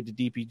giant upgrade to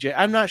DPJ?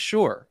 I'm not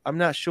sure,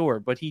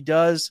 but he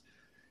does.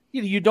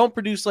 You don't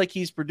produce like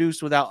he's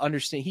produced without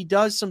understanding. He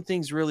does some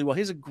things really well.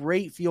 He has a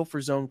great feel for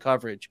zone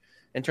coverage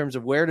in terms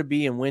of where to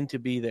be and when to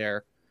be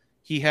there.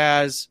 He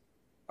has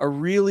a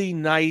really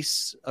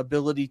nice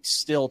ability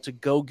still to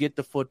go get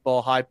the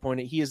football high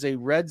point. He is a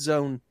red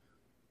zone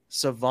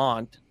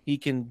savant. He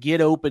can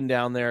get open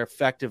down there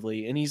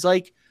effectively. And he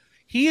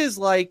is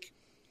like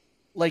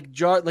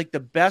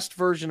the best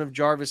version of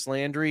Jarvis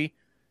Landry.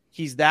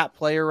 He's that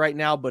player right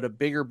now, but a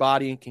bigger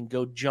body and can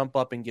go jump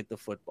up and get the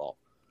football.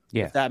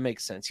 Yeah. If that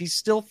makes sense. He's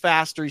still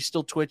faster. He's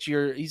still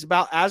twitchier. He's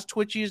about as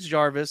twitchy as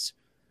Jarvis.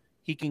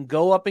 He can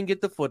go up and get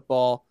the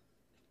football,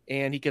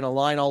 and he can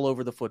align all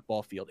over the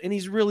football field. And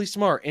he's really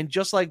smart. And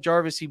just like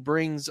Jarvis, he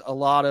brings a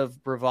lot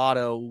of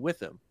bravado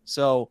with him.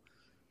 So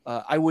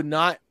I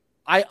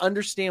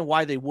understand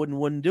why they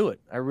wouldn't do it.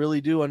 I really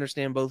do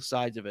understand both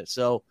sides of it.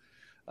 So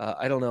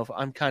I don't know if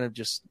I'm kind of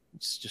just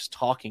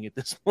talking at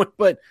this point,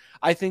 but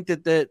I think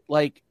that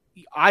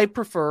I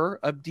prefer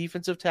a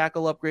defensive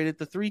tackle upgrade at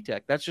the 3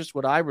 tech. That's just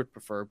what I would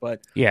prefer.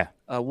 But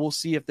we'll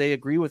see if they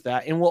agree with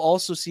that. And we'll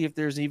also see if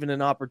there's even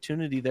an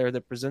opportunity there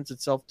that presents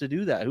itself to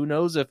do that. Who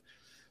knows if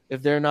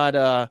they're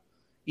not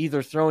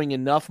either throwing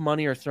enough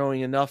money or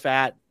throwing enough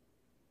at,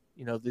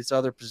 these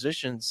other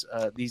positions,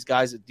 these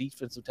guys at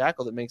defensive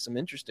tackle that makes them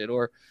interested,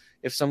 or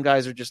if some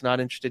guys are just not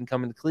interested in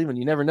coming to Cleveland.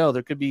 You never know.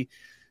 There could be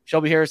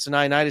Shelby Harris and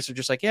Ioannidis are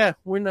just like, yeah,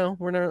 we're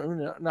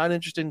not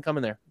interested in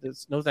coming there.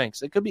 No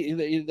thanks. It could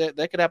be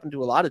that could happen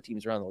to a lot of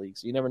teams around the league.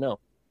 So you never know.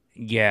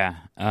 Yeah.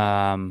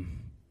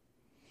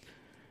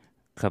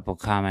 Couple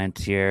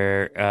comments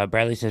here.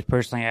 Bradley says,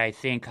 personally, I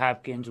think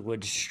Hopkins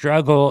would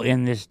struggle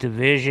in this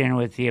division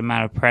with the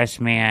amount of press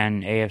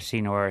man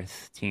AFC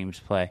North teams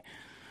play.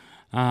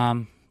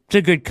 It's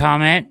a good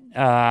comment.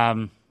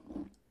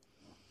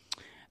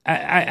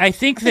 I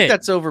think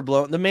that's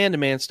overblown. The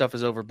man-to-man stuff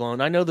is overblown.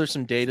 I know there's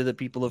some data that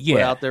people have put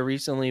out there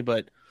recently,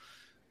 but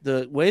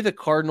the way the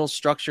Cardinals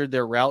structured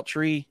their route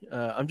tree,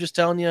 I'm just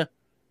telling you,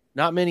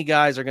 not many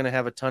guys are going to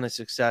have a ton of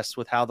success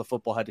with how the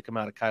football had to come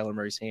out of Kyler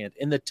Murray's hand.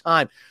 In the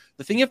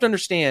thing you have to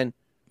understand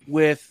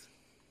with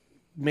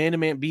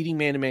man-to-man, beating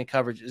man-to-man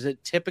coverage is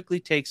it typically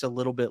takes a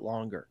little bit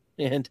longer.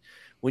 And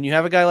when you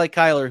have a guy like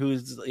Kyler,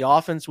 who's the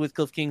offense with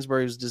Cliff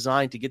Kingsbury was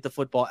designed to get the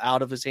football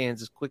out of his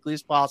hands as quickly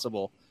as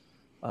possible,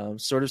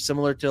 sort of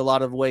similar to a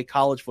lot of the way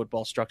college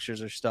football structures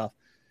their stuff.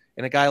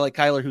 And a guy like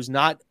Kyler, who's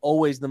not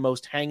always the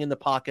most hang in the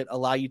pocket,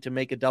 allow you to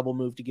make a double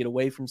move to get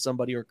away from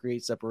somebody or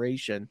create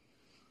separation.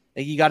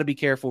 And you got to be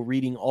careful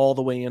reading all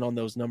the way in on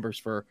those numbers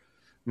for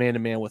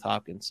man-to-man with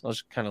Hopkins. I'll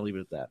just kind of leave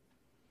it at that.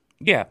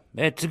 Yeah,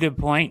 that's a good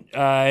point.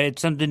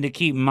 It's something to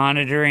keep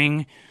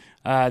monitoring.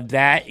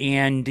 That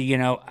and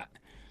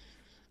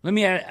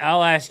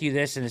I'll ask you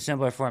this in a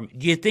simpler form.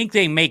 Do you think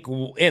they make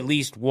at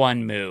least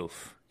one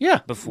move? Yeah,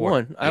 Before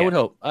one. I would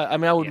hope. I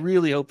would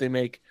really hope they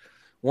make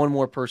one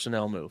more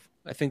personnel move.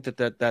 I think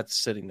that's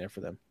sitting there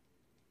for them.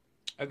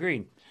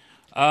 Agreed.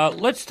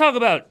 Let's talk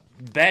about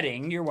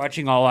betting. You're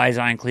watching All Eyes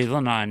on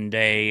Cleveland on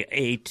day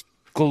 8.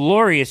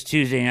 Glorious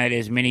Tuesday night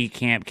as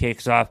minicamp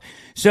kicks off.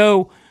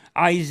 So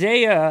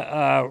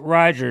Isaiah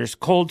Rodgers,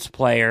 Colts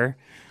player,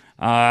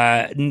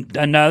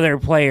 another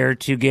player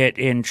to get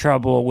in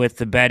trouble with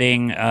the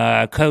betting.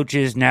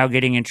 Coaches now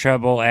getting in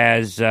trouble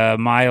as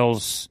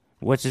Miles,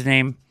 what's his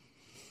name?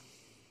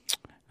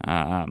 Who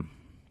are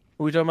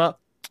we talking about?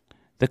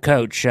 The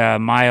coach,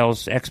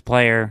 Miles,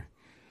 ex-player,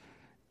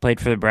 played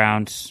for the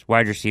Browns,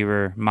 wide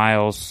receiver,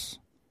 Miles.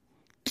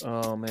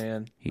 Oh,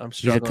 man. I'm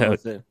struggling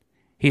with it.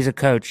 He's a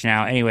coach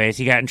now. Anyways,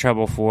 he got in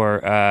trouble he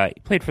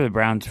played for the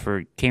Browns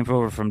came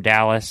over from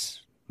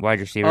Dallas, wide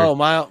receiver. Oh,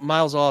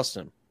 Miles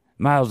Austin.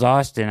 Miles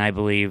Austin, I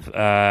believe,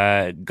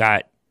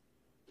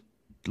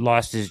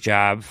 lost his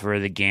job for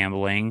the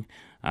gambling,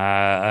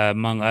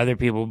 among other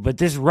people. But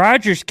this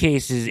Rodgers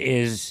case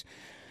is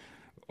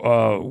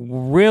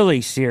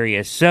really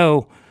serious.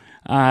 So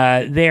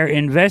they're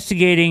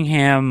investigating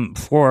him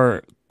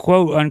for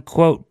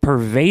quote-unquote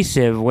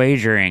pervasive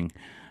wagering,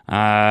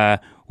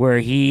 where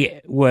he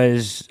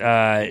was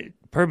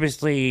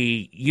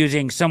purposely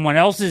using someone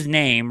else's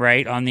name,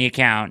 right, on the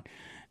account,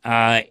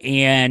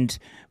 and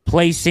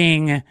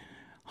placing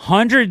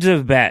hundreds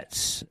of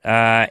bets,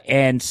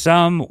 and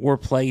some were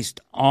placed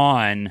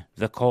on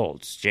the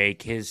Colts,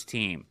 Jake, his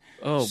team.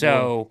 Oh,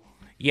 so, boy.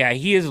 Yeah,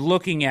 he is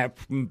looking at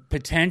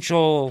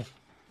potential,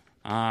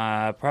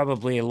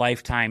 probably a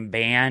lifetime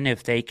ban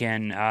if they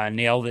can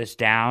nail this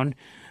down.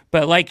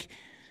 But,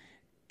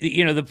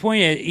 the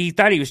point is, he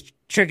thought he was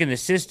tricking the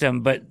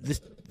system, but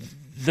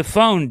the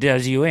phone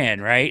does you in,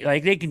 right?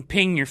 Like, they can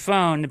ping your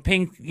phone.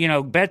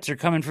 Bets are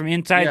coming from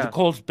inside the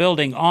Colts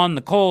building on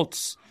the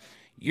Colts.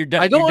 You're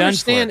done. I don't done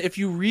understand if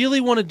you really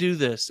want to do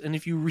this, and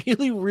if you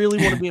really, really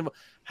want to be involved,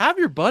 have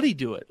your buddy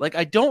do it. Like,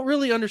 I don't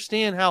really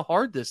understand how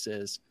hard this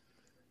is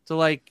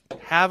to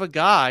have a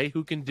guy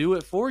who can do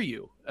it for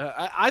you.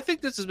 I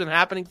think this has been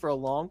happening for a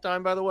long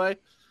time, by the way.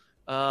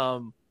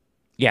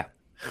 Yeah.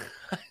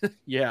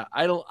 Yeah.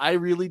 I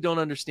really don't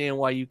understand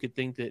why you could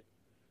think that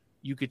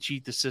you could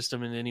cheat the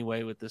system in any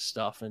way with this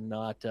stuff and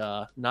not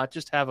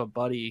just have a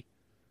buddy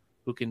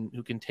who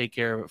can take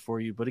care of it for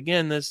you. But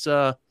again, this,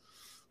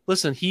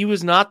 listen, he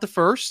was not the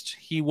first.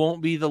 He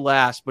won't be the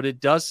last, but it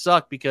does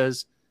suck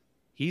because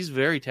he's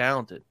very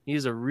talented.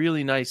 He's a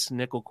really nice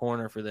nickel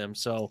corner for them.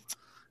 So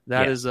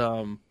that is,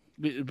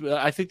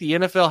 I think the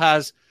NFL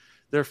has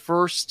their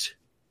first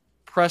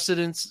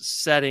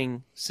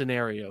precedence-setting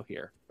scenario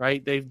here,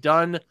 right? They've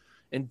done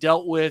and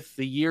dealt with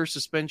the year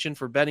suspension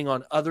for betting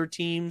on other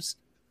teams,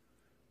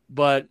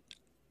 but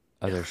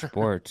other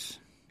sports.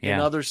 Yeah. In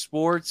other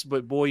sports,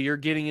 but boy, you're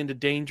getting into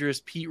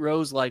dangerous Pete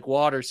Rose-like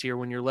waters here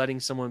when you're letting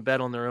someone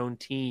bet on their own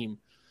team.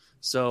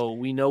 So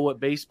we know what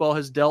baseball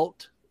has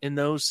dealt in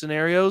those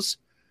scenarios.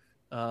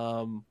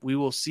 We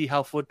will see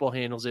how football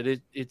handles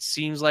it. It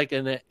seems like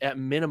at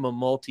minimum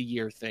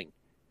multi-year thing.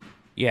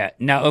 Yeah.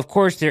 Now, of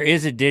course, there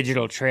is a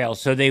digital trail,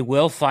 so they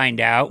will find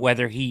out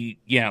whether he,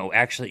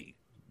 actually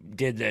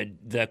did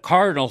the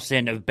cardinal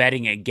sin of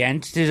betting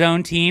against his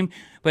own team.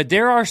 But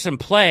there are some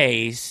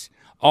plays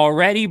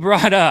already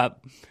brought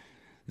up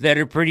that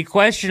are pretty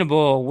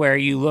questionable where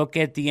you look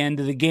at the end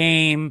of the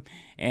game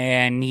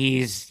and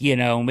he's,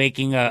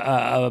 making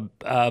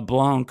a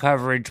blown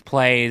coverage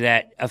play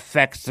that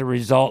affects the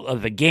result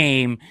of the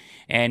game.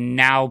 And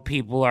now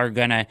people are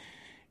going to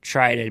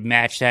try to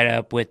match that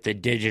up with the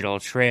digital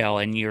trail.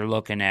 And you're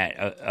looking at,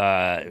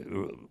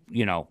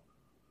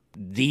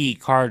 the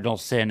cardinal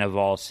sin of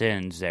all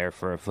sins there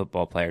for a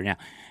football player. Now,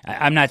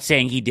 I'm not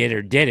saying he did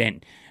or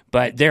didn't,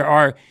 but there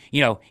are,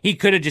 he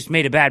could have just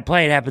made a bad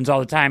play. It happens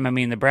all the time. I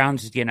mean, the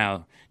Browns, did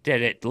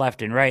it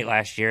left and right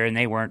last year, and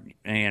they weren't,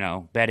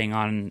 betting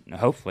on,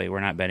 hopefully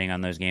we're not betting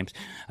on those games,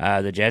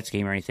 the Jets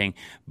game or anything.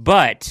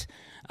 But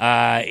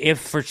if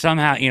for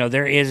somehow,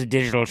 there is a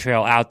digital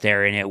trail out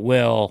there and it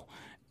will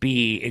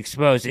be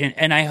exposed.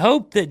 And I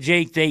hope that,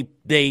 Jake,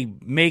 they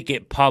make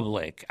it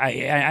public.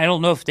 I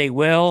don't know if they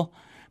will,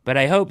 but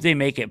I hope they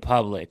make it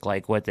public,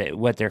 like what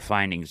their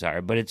findings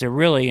are. But it's a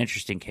really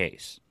interesting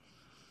case.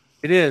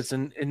 It is,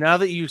 and now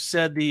that you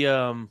said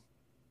the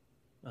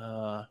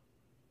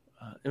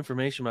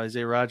information about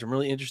Isaiah Rodgers, I'm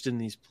really interested in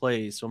these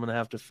plays, so I'm going to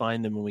have to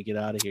find them when we get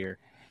out of here.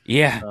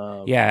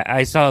 Yeah,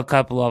 I saw a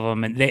couple of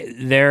them, and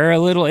they're a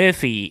little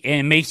iffy, and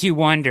it makes you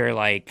wonder,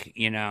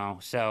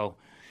 So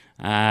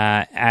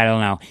I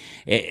don't know.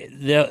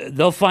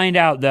 They'll find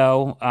out,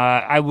 though.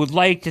 I would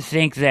like to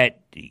think that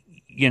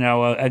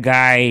a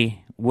guy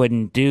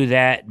wouldn't do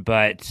that,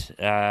 but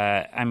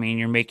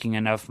you're making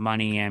enough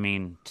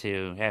money,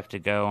 to have to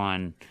go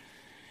on.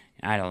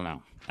 I don't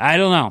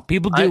know.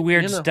 People do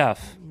weird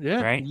stuff.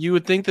 Yeah, right? You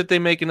would think that they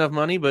make enough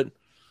money, but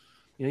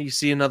you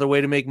see another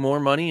way to make more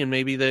money, and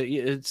maybe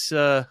it's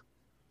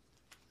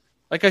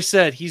like I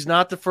said, he's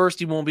not the first,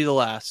 he won't be the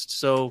last.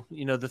 So,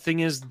 the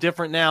thing is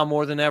different now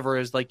more than ever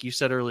is, like you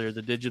said earlier,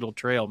 the digital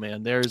trail,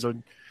 man. There's a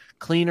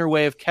cleaner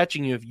way of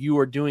catching you if you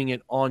are doing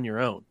it on your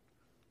own.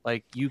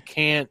 Like, you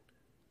can't,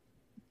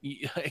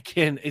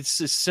 again,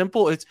 it's as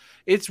simple.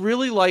 It's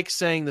really like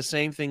saying the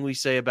same thing we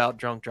say about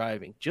drunk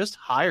driving. Just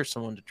hire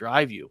someone to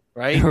drive you,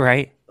 right?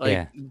 Right. Like,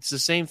 yeah. It's the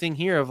same thing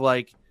here of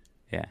like,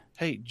 Yeah.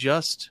 hey,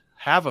 just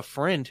have a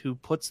friend who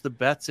puts the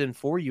bets in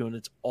for you, and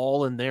it's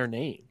all in their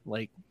name.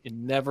 Like, it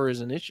never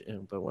is an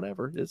issue, but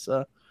whatever. It's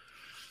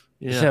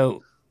yeah.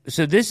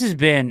 So this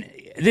isn't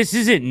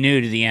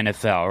new to the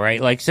NFL,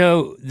 right? Like,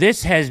 so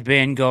this has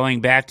been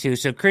going back to,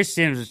 so Chris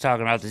Sims was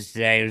talking about this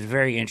today. It was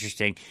very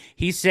interesting.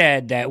 He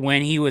said that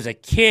when he was a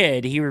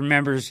kid, he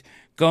remembers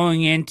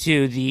going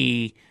into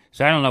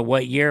so I don't know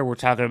what year we're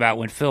talking about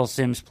when Phil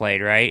Simms played,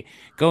 right?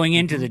 Going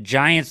into the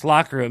Giants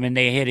locker room, and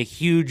they had a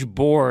huge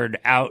board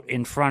out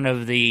in front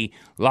of the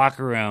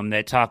locker room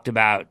that talked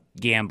about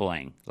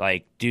gambling,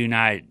 like do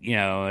not,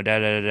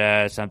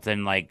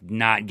 something like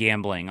not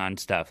gambling on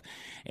stuff.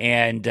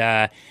 And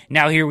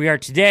now here we are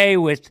today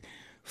with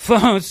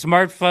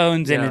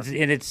smartphones,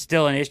 and it's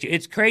still an issue.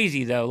 It's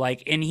crazy though.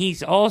 Like, and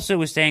he's also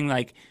was saying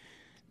like,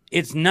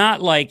 it's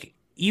not like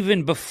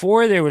even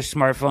before there was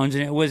smartphones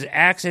and it was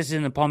access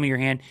in the palm of your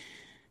hand,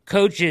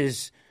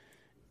 coaches,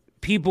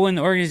 people in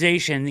the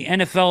organization, the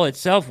NFL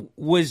itself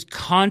was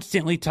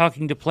constantly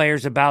talking to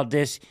players about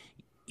this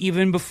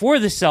even before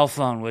the cell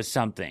phone was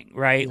something,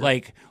 right? Yeah.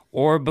 Like,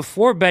 or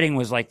before betting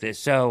was like this.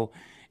 So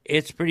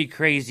it's pretty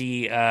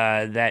crazy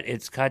that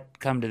it's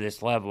come to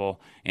this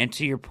level. And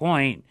to your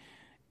point,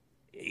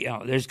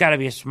 there's got to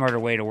be a smarter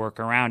way to work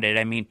around it.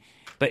 I mean,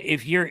 but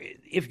if you're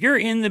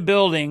in the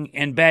building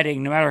and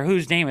betting, no matter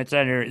whose name it's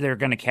under, they're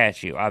going to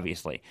catch you,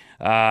 obviously.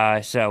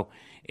 So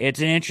it's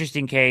an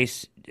interesting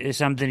case. It's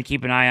something to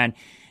keep an eye on.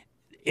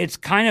 It's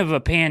kind of a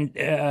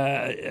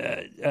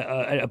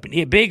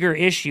bigger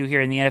issue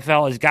here in the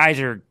NFL as guys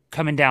are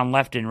coming down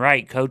left and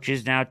right,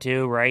 coaches now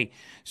too, right?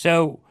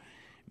 So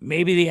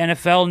maybe the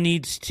NFL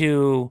needs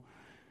to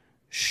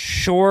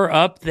shore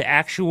up the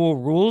actual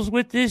rules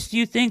with this, do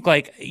you think?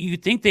 Like, you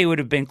think they would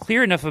have been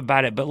clear enough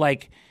about it, but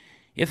like,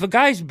 if a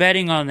guy's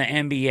betting on the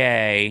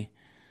NBA,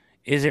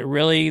 is it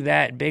really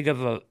that big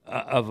of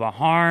a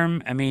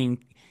harm? I mean,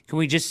 can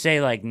we just say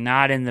like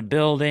not in the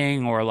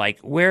building, or like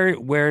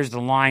where's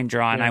the line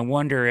drawn? Yeah. I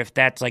wonder if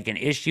that's like an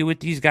issue with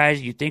these guys.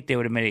 You think they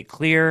would have made it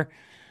clear?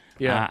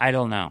 Yeah, I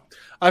don't know.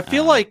 I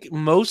feel like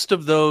most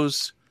of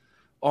those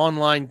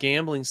online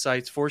gambling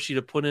sites force you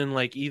to put in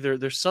like either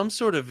there's some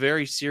sort of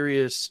very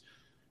serious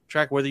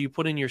track, whether you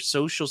put in your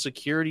social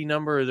security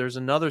number or there's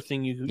another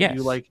thing you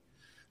like.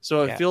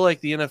 So I feel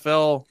like the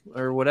NFL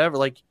or whatever,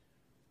 like,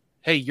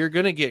 hey, you're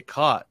going to get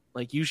caught.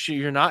 Like,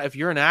 you're not, if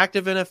you're an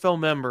active NFL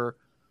member,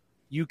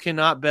 you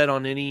cannot bet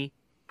on any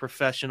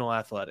professional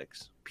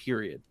athletics,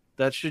 period.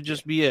 That should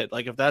just be it.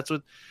 Like, if that's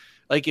what,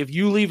 like, if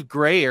you leave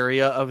gray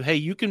area of, hey,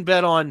 you can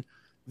bet on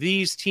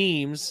these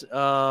teams,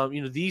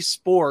 these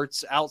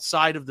sports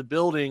outside of the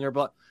building,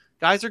 but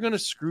guys are going to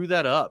screw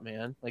that up,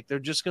 man. Like, they're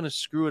just going to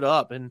screw it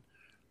up. And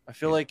I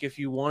feel like if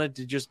you wanted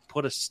to just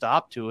put a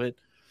stop to it,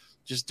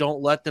 just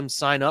don't let them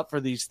sign up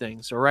for these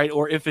things, all right?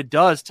 Or if it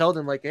does, tell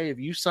them, like, hey, if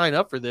you sign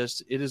up for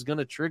this, it is going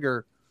to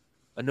trigger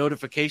a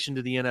notification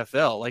to the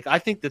NFL. Like, I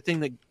think the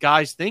thing that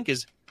guys think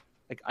is,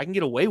 like, I can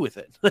get away with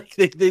it. Like,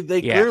 they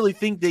clearly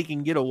think they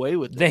can get away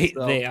with it.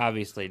 They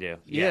obviously do.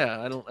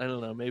 Yeah, I don't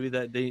know. Maybe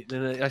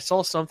that I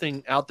saw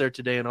something out there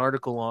today, an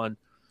article on,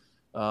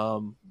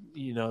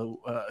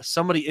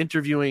 somebody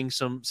interviewing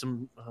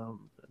some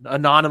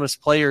anonymous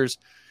players,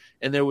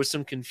 and there was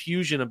some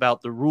confusion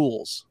about the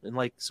rules. And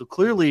like, so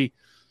clearly,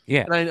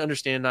 and I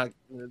understand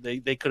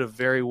they could have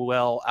very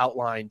well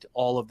outlined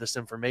all of this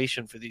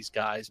information for these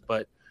guys,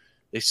 but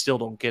they still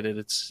don't get it.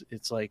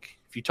 It's like,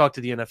 if you talk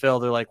to the NFL,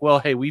 they're like, well,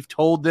 hey, we've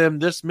told them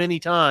this many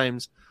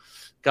times.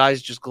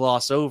 Guys just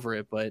gloss over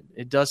it, but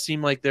it does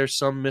seem like there's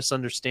some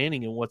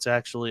misunderstanding in what's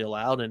actually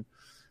allowed. And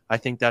I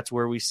think that's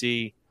where we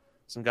see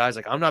some guys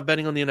like, I'm not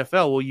betting on the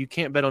NFL. Well, you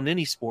can't bet on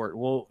any sport.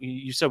 Well,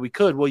 you said we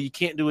could. Well, you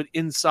can't do it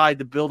inside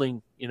the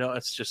building.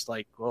 It's just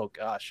like, oh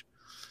gosh,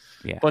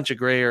 bunch of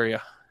gray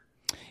area.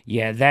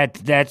 Yeah,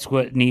 that's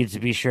what needs to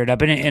be shored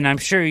up. And I'm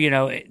sure,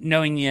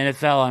 knowing the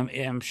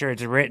NFL, I'm sure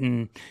it's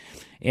written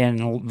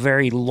in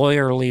very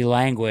lawyerly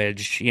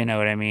language, you know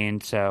what I mean?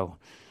 So,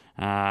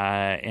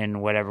 in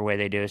whatever way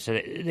they do. So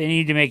they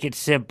need to make it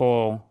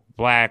simple,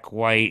 black,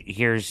 white,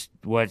 here's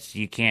what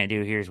you can't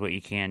do, here's what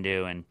you can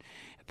do. And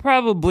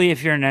probably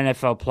if you're an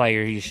NFL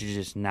player, you should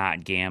just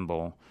not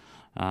gamble.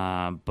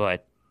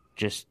 But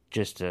just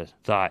a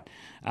thought.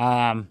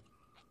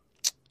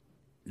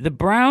 The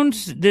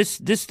Browns, this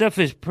stuff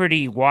is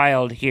pretty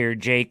wild here,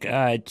 Jake.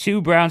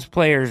 2 Browns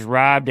players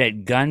robbed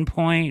at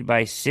gunpoint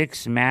by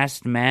 6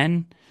 masked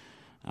men.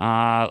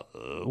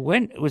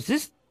 When was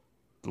this?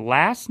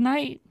 Last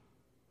night?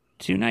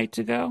 2 nights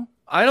ago?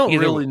 I don't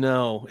really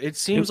know. It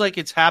seems like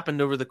it's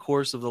happened over the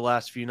course of the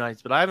last few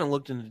nights, but I haven't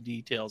looked into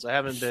details. I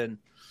haven't been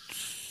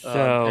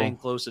paying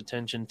close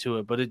attention to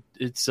it. But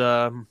it's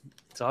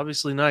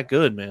obviously not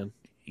good, man.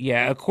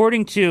 Yeah,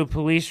 according to a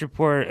police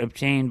report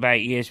obtained by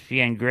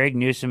ESPN, Greg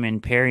Newsom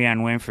and Perrion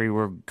Winfrey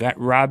were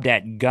robbed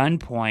at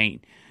gunpoint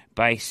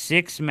by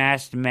 6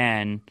 masked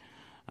men.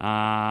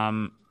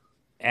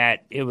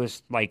 It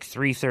was like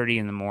 3:30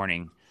 in the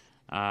morning.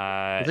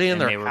 Were they in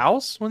their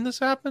house when this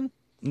happened?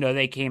 No,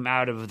 they came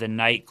out of the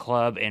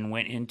nightclub and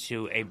went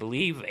into, I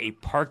believe, a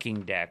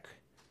parking deck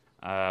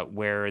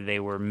where they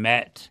were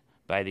met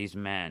by these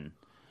men.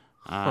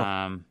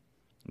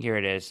 Here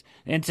it is.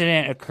 The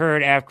incident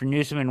occurred after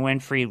Newsom and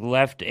Winfrey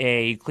left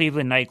a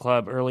Cleveland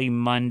nightclub early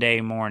Monday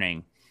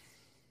morning.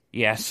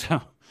 Yeah,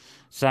 so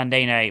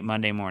Sunday night,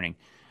 Monday morning.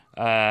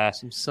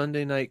 Some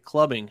Sunday night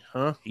clubbing,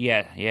 huh?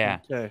 Yeah.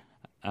 Okay.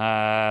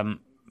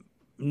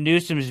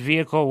 Newsom's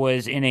vehicle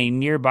was in a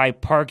nearby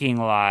parking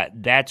lot.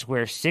 That's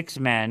where 6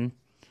 men,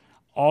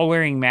 all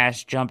wearing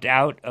masks, jumped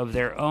out of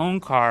their own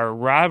car,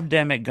 robbed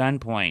them at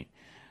gunpoint.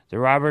 The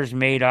robbers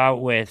made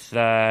out with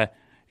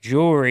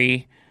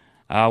jewelry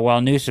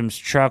while Newsom's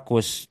truck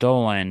was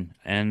stolen,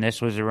 and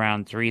this was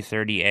around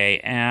 3:30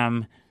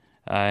 a.m.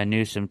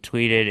 Newsom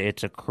tweeted,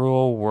 "It's a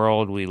cruel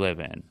world we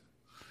live in."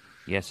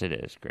 Yes, it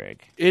is,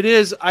 Greg. It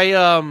is.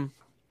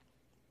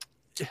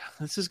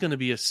 This is going to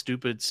be a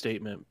stupid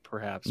statement,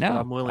 perhaps, but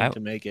I'm willing to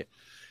make it.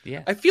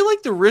 Yeah. I feel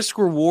like the risk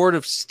reward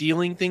of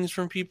stealing things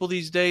from people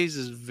these days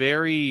is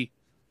very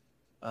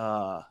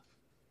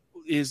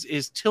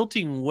is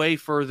tilting way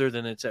further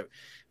than it's ever.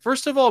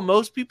 First of all,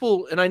 most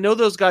people, and I know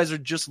those guys are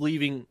just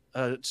leaving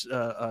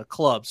a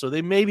club, so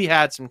they maybe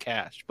had some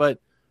cash, but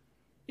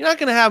you're not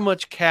going to have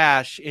much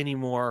cash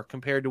anymore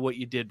compared to what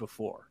you did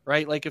before,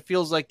 right? Like, it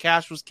feels like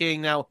cash was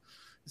king. Now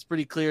it's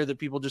pretty clear that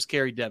people just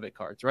carry debit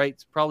cards, right?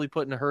 It's probably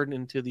putting a hurt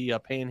into the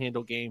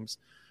panhandle games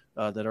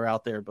that are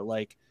out there. But,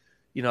 like,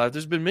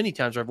 there's been many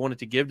times where I've wanted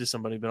to give to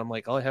somebody, but I'm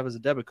like, all I have is a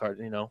debit card,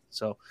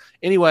 So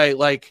anyway,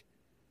 like,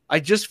 I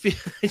just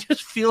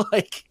feel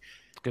like,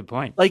 good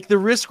point. Like, the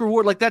risk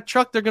reward, like that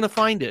truck, they're going to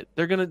find it.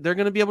 They're going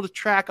to be able to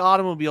track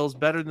automobiles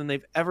better than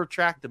they've ever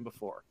tracked them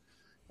before.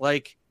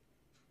 Like,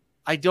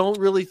 I don't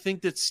really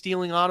think that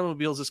stealing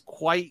automobiles is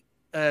quite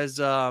as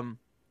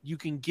you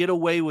can get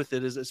away with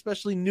it, as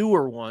especially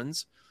newer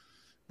ones.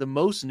 The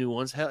most new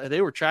ones,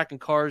 they were tracking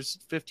cars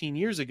 15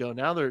 years ago.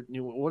 Now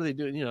what are they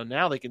doing?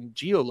 Now they can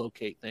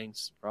geolocate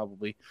things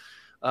probably.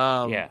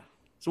 Yeah.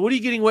 So what are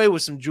you getting away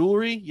with? Some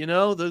jewelry?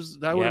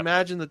 I would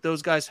imagine that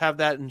those guys have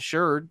that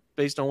insured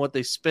based on what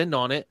they spend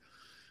on it.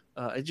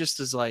 It just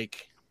is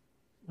like,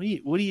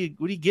 what are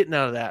you getting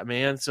out of that,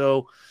 man?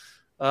 So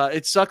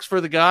it sucks for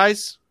the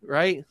guys,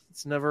 right?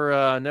 It's never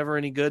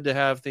any good to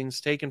have things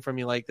taken from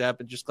you like that,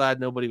 but just glad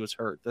nobody was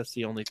hurt. That's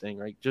the only thing,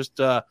 right? Just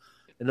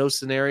in those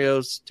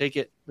scenarios, take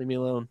it, leave me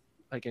alone.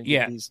 I can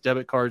get these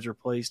debit cards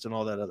replaced and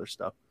all that other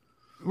stuff.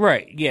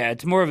 Right, yeah,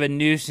 it's more of a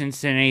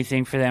nuisance than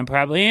anything for them,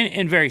 probably,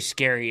 and very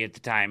scary at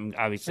the time.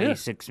 Obviously,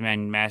 6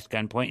 men masked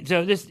gunpoint.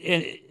 So this,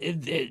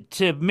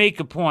 to make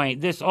a point,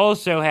 this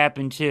also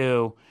happened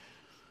to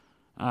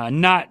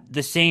not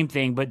the same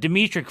thing, but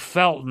Demetric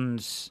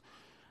Felton's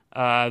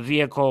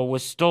vehicle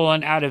was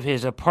stolen out of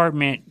his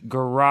apartment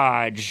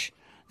garage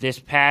this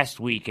past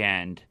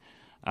weekend.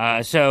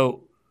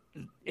 So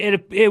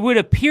it would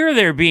appear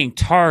they're being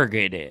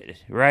targeted,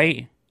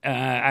 right?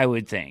 I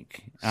would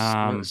think.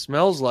 It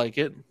smells like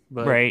it,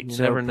 but right. You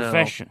so never know.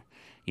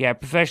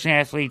 Professional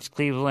athletes,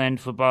 Cleveland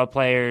football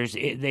players,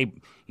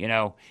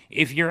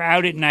 if you're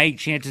out at night,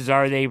 chances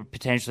are they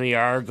potentially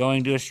are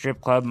going to a strip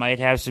club, might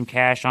have some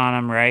cash on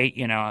them, right?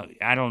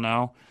 I don't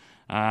know.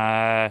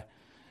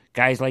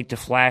 Guys like to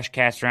flash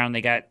cast around.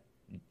 They got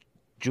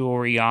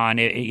jewelry on,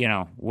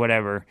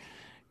 whatever.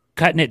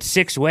 Cutting it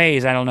 6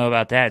 ways, I don't know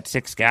about that.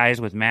 6 guys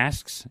with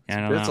masks.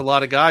 That's a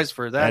lot of guys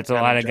for that. That's a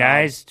lot of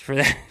guys for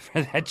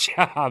that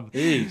job.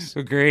 Jeez.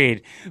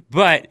 Agreed.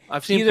 But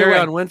I've seen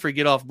Perrion Winfrey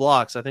get off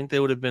blocks. I think they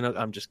would have been.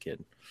 I'm just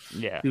kidding.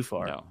 Yeah, too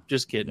far. No.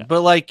 Just kidding. No.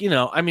 But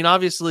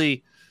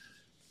obviously,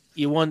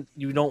 you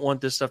don't want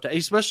this stuff to.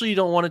 Especially, you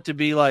don't want it to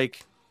be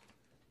like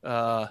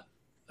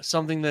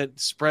something that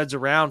spreads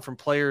around from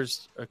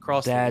players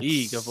across the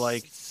league. Of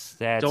like.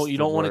 You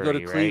don't want to go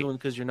to Cleveland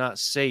because you're not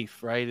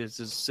safe, right? It's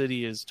this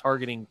city is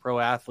targeting pro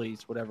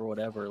athletes,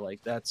 whatever. Like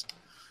that's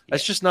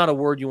just not a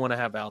word you want to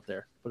have out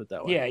there. Put it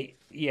that way.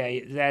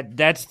 Yeah.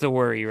 That's the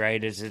worry,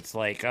 right? Is it's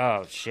like,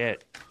 oh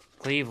shit,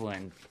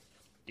 Cleveland,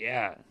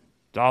 yeah,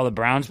 all the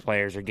Browns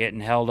players are getting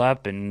held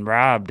up and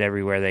robbed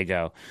everywhere they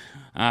go.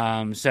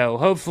 So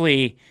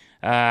hopefully,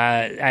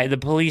 the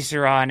police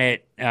are on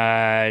it.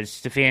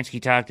 Stefanski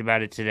talked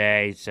about it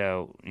today,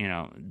 so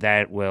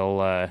that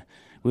will.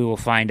 We will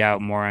find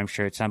out more, I'm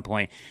sure, at some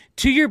point.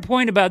 To your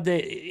point about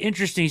the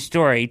interesting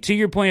story, to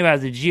your point about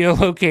the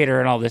geolocator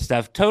and all this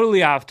stuff,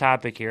 totally off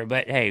topic here,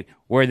 but hey,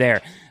 we're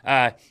there.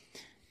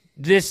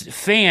 This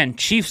fan,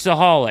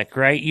 Chiefsaholic,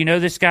 right? You know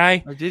this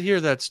guy? I did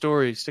hear that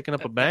story, sticking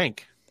up a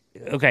bank.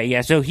 Okay,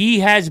 yeah, so he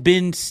has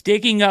been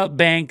sticking up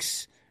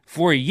banks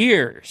for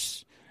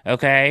years,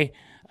 okay?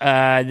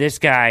 This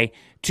guy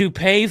to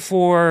pay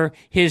for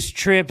his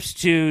trips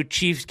to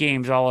Chiefs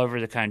games all over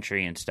the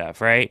country and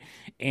stuff, right?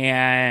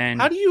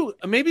 And how do you?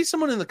 Maybe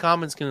someone in the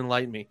comments can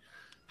enlighten me.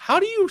 How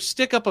do you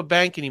stick up a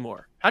bank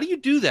anymore? How do you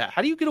do that?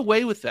 How do you get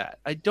away with that?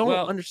 I don't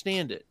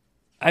understand it.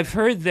 I've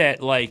heard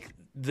that like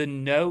the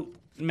note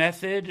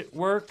method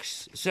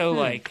works. So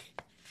like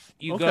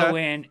you go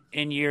in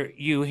and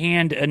you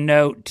hand a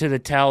note to the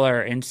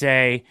teller and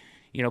say,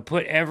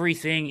 put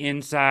everything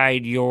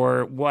inside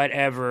your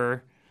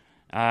whatever,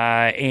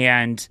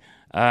 and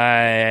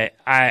I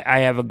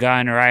have a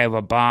gun or I have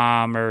a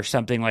bomb or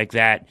something like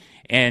that.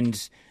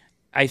 And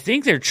I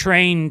think they're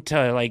trained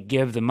to like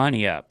give the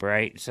money up,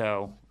 right?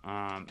 So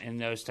in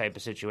those type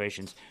of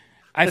situations.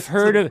 I've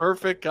heard of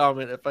perfect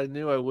comment. If I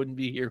knew, I wouldn't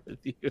be here with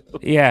you.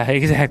 Yeah,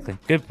 exactly.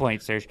 Good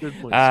point, Serge. Good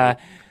point,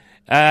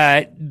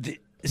 Serge.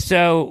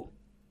 So,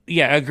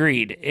 yeah,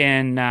 agreed.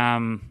 And I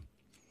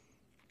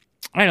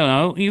don't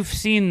know. You've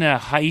seen the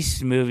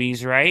heist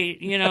movies, right?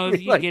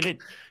 If you get it,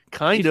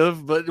 kind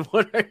of. But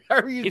how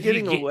are you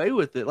getting away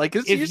with it? Like,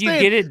 if you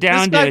get it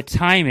down to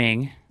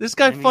timing, this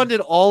guy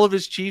funded all of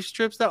his Chiefs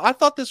trips. Now, I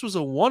thought this was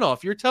a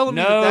one-off. You're telling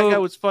me that guy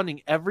was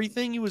funding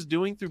everything he was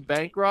doing through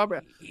bank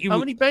robbery? How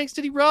many banks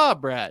did he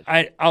rob, Brad?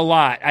 A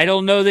lot. I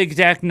don't know the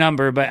exact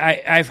number, but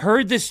I've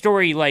heard this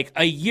story like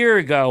a year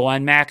ago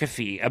on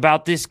McAfee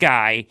about this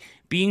guy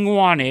being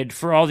wanted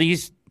for all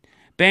these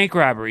bank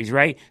robberies,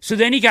 right? So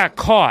then he got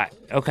caught,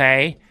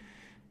 okay?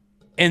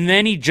 And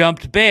then he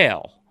jumped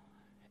bail.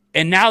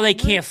 And now they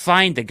can't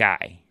find the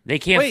guy. They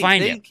can't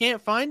find him. They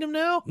can't find him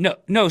now?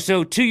 No.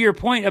 So to your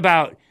point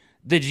about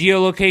the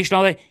geolocation,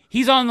 all that,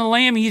 he's on the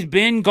lam. He's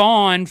been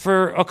gone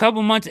for a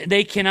couple months.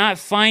 They cannot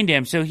find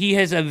him. So he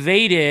has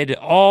evaded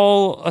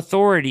all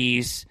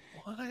authorities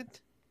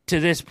to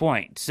this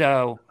point.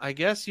 So I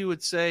guess you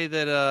would say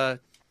that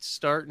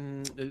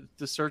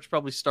the search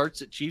probably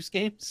starts at Chiefs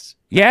games.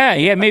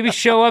 Yeah. Maybe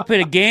show up at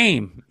a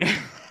game.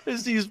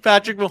 Just use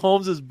Patrick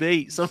Mahomes as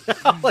bait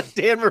somehow, like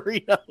Dan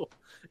Marino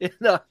in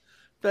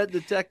Pet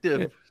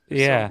Detective.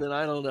 Yeah. Something.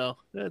 I don't know.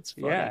 That's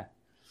funny. Yeah.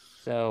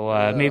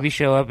 So maybe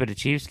show up at a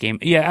Chiefs game.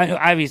 Yeah,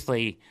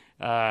 obviously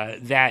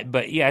that.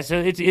 But yeah, so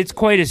it's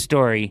quite a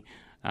story.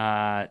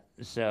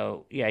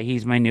 So yeah,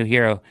 he's my new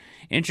hero.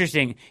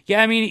 Interesting.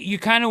 Yeah, I mean, you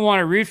kind of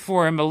want to root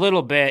for him a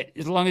little bit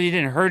as long as he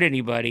didn't hurt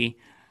anybody.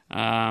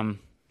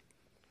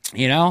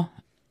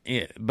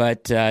 Yeah,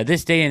 but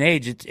this day and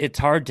age, it's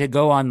hard to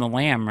go on the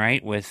lam,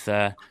 right? With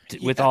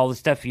all the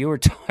stuff you were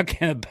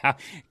talking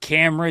about,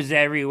 cameras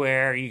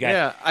everywhere. You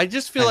got I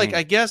just feel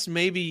I guess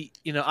maybe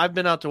I've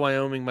been out to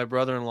Wyoming. My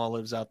brother-in-law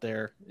lives out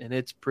there, and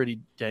it's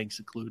pretty dang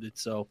secluded.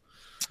 So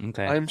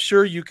I'm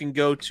sure you can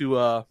go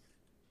to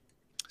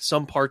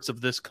some parts of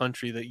this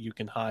country that you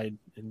can hide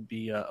and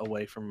be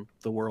away from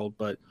the world.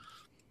 But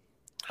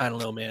I don't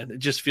know, man. It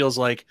just feels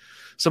like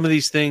some of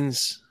these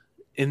things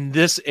in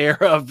this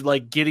era of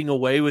like getting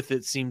away with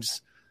it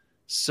seems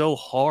so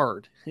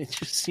hard. It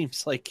just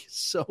seems like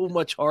so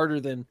much harder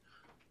than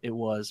it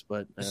was,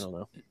 but I don't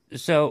know.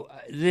 So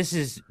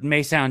this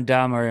may sound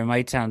dumb or it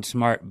might sound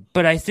smart,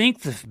 but I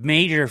think the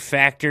major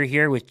factor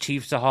here with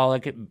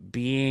Chiefsaholic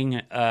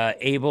being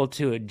able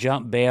to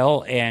jump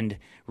bail and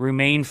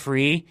remain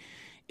free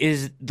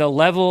is the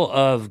level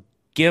of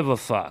give a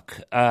fuck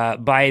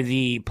by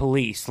the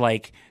police.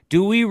 Like,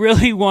 do we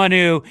really want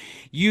to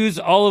use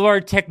all of our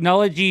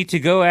technology to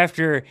go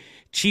after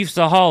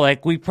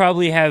Chiefsaholic? We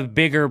probably have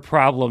bigger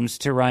problems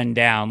to run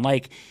down.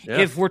 Like,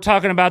 if we're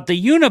talking about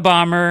the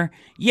Unabomber,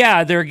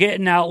 yeah, they're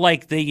getting out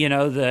like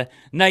the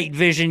night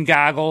vision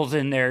goggles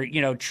and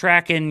they're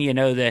tracking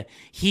the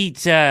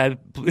heat,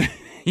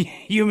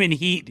 human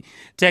heat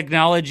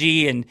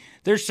technology, and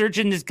they're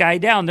searching this guy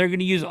down. They're going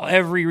to use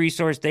every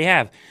resource they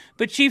have.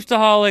 But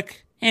Chiefsaholic,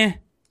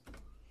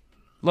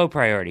 low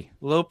priority.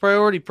 Low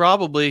priority,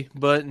 probably.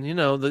 But,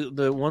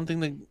 the one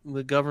thing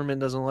the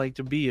government doesn't like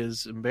to be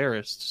is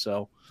embarrassed.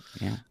 So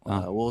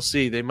we'll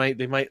see. They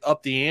might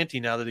up the ante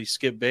now that he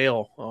skipped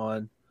bail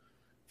on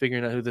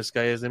figuring out who this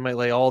guy is. They might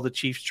lay all the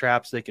Chiefs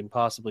traps they can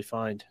possibly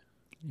find.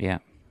 Yeah.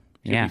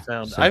 Be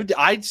found. So.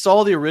 I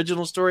saw the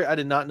original story. I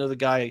did not know the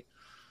guy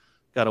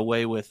got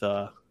away with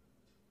it.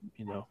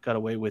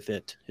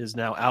 Is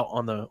now out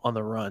on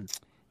the run.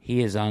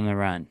 He is on the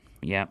run.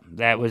 Yeah,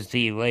 that was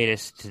the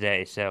latest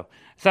today. So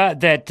I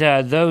thought that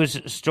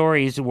those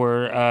stories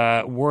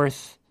were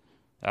worth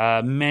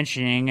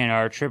mentioning in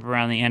our trip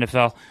around the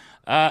NFL.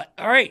 All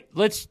right,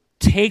 let's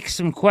take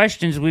some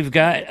questions. We've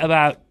got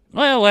about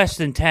less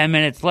than 10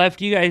 minutes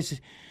left. You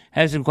guys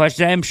have some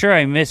questions. I'm sure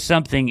I missed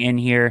something in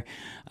here.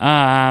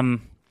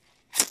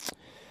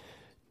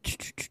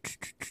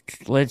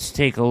 Let's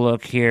take a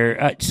look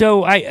here.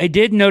 So I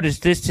did notice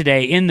this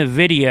today in the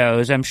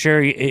videos. I'm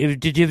sure.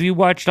 Have you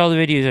watched all the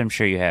videos? I'm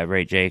sure you have,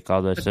 right, Jake?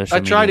 All the social media I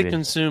try to videos.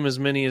 consume as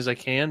many as I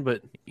can,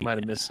 but might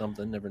have missed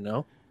something. Never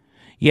know.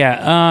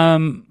 Yeah.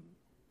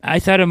 I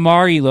thought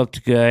Amari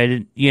looked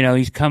good.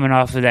 He's coming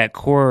off of that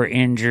core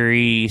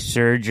injury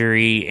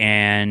surgery,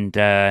 and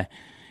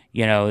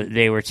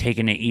they were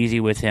taking it easy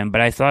with him.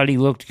 But I thought he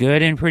looked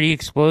good and pretty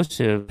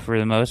explosive for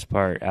the most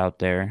part out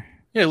there.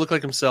 Yeah, he looked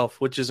like himself,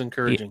 which is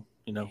encouraging.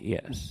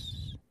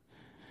 Yes.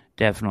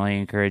 Definitely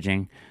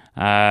encouraging.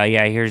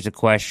 Here's a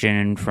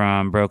question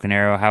from Broken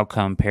Arrow. How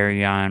come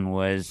Perrion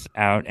was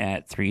out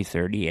at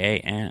 3:30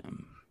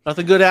 a.m.?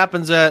 Nothing good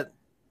happens at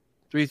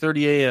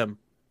 3:30 a.m.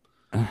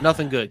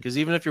 Nothing good, because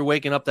even if you're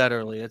waking up that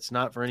early, it's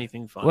not for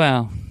anything fun.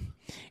 Well,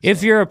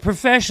 if you're a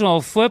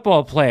professional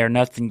football player,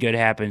 nothing good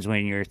happens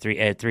when you're at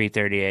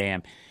 3:30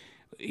 a.m.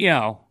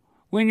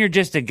 When you're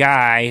just a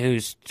guy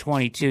who's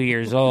 22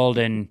 years old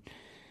and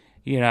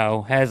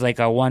has like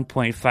a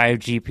 1.5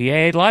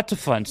 GPA. Lots of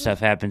fun stuff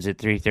happens at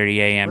 3:30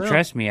 a.m. Well,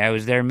 trust me, I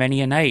was there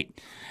many a night.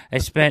 I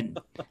spent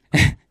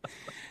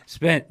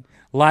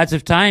lots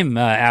of time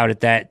out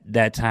at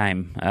that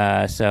time.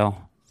 So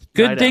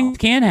good things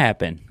can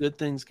happen. Good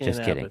things can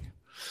happen. Just kidding.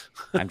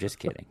 I'm just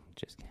kidding.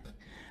 Just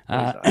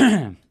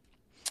kidding.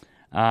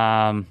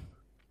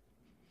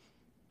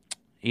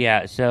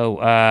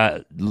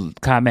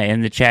 Comment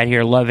in the chat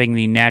here, loving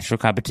the natural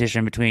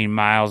competition between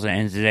Miles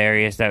and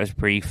Za'Darius. That was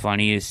pretty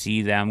funny to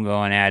see them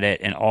going at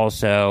it. And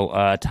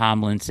also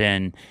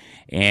Tomlinson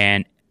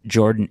and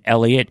Jordan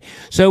Elliott.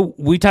 So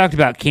we talked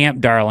about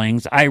camp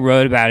darlings. I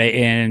wrote about it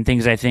in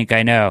Things I Think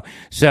I Know.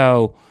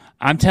 So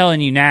I'm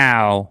telling you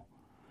now,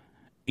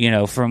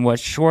 from what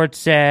Schwartz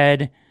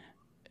said,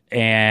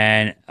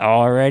 and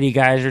already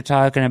guys are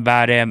talking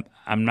about him,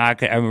 I'm going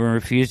to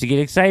refuse to get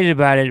excited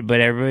about it,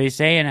 but everybody's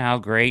saying how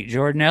great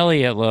Jordan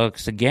Elliott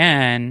looks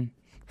again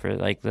for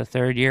like the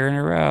third year in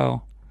a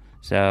row.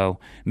 So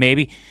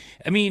maybe,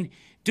 let me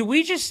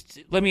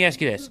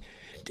ask you this.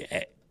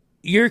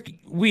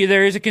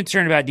 There is a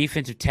concern about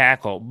defensive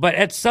tackle, but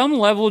at some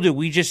level, do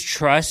we just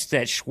trust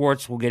that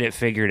Schwartz will get it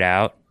figured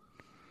out?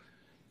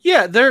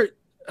 Yeah, I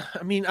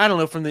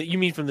don't know, you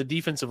mean from the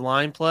defensive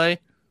line play?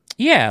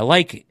 Yeah,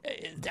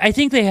 I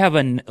think they have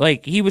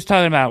he was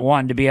talking about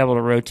wanting to be able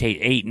to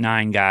rotate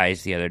 8-9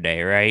 guys the other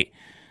day, right?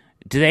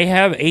 Do they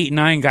have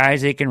 8-9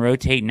 guys they can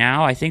rotate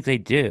now? I think they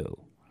do.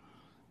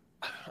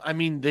 I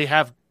mean, they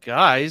have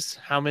guys.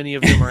 How many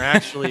of them are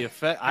actually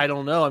effective? I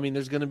don't know. I mean,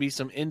 there's going to be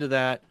some into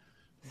that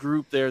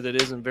group there that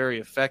isn't very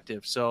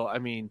effective. So, I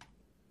mean,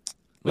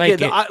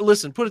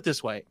 listen, put it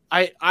this way.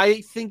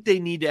 I think they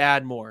need to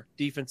add more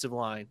defensive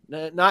line,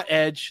 not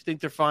edge. I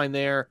think they're fine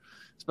there,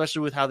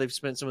 especially with how they've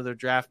spent some of their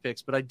draft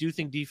picks. But I do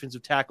think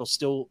defensive tackle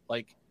still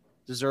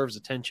deserves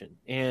attention.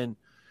 And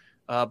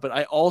but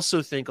I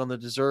also think on the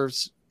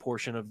deserves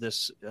portion of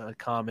this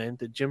comment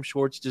that Jim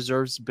Schwartz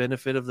deserves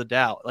benefit of the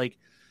doubt.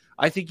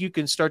 I think you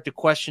can start to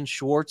question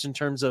Schwartz in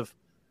terms of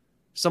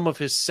some of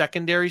his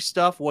secondary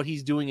stuff, what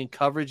he's doing in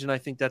coverage. And I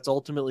think that's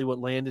ultimately what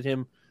landed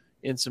him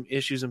in some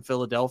issues in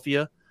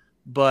Philadelphia.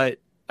 But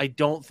I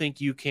don't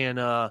think you can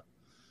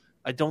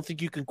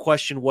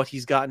question what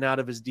he's gotten out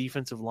of his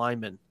defensive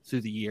linemen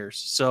through the years.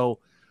 So,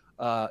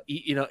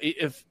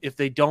 if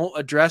they don't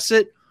address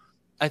it,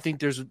 I think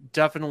there's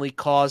definitely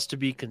cause to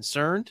be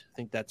concerned. I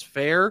think that's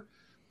fair,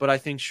 but I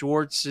think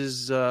Schwartz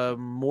is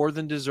more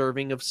than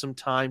deserving of some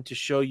time to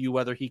show you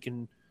whether he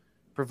can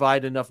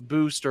provide enough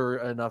boost or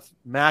enough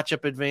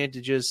matchup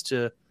advantages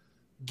to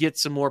get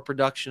some more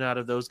production out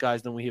of those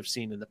guys than we have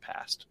seen in the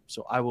past.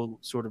 So I will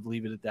sort of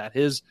leave it at that.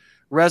 His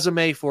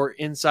resume for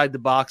inside the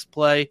box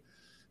play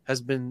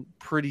has been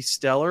pretty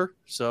stellar.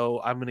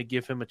 So I'm going to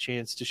give him a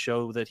chance to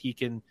show that he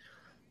can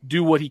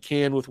do what he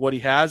can with what he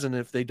has. And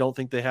if they don't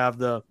think they have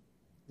the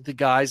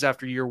guys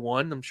after year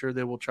one, I'm sure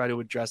they will try to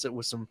address it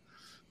with some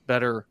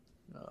better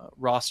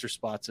roster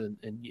spots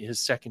in his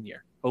second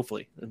year.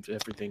 Hopefully, if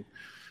everything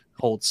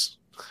holds.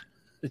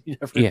 You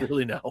never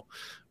really know.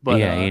 But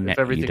if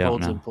everything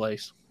holds in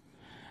place.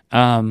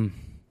 But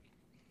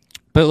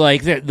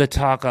the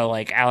talk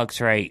of Alex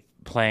Wright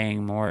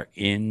playing more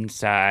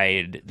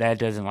inside, that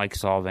doesn't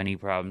solve any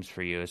problems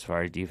for you as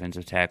far as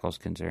defensive tackle is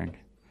concerned.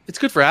 It's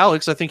good for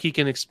Alex. I think he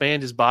can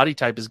expand. His body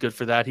type is good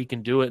for that. He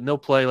can do it. And they'll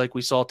play like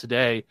we saw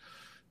today.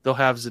 They'll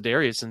have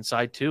Za'Darius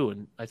inside too.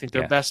 And I think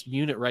their best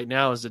unit right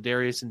now is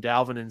Za'Darius and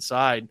Dalvin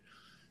inside.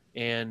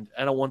 And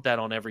I don't want that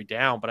on every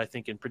down, but I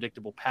think in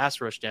predictable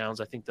pass rush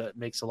downs, I think that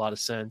makes a lot of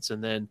sense.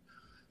 And then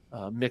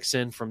mix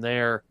in from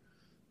there,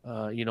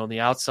 on the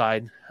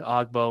outside,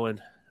 Ogbo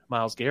and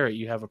Myles Garrett,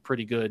 you have a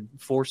pretty good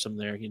foursome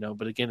there,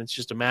 But again, it's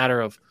just a matter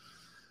of,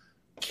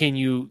 can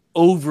you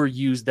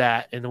overuse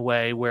that in a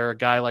way where a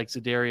guy like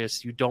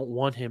Za'Darius, you don't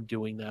want him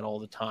doing that all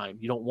the time.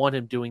 You don't want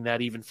him doing that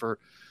even for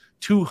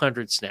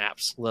 200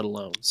 snaps, let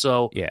alone.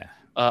 So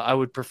I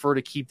would prefer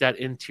to keep that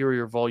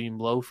interior volume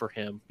low for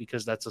him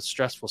because that's a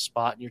stressful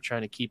spot and you're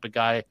trying to keep a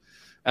guy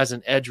as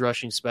an edge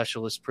rushing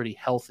specialist pretty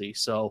healthy.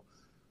 So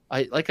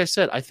like I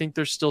said, I think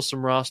there's still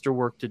some roster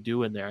work to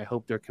do in there. I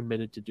hope they're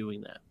committed to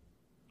doing that.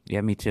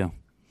 Yeah, me too.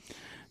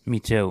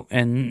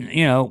 And,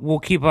 we'll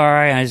keep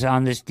our eyes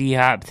on this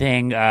D-Hop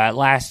thing.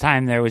 Last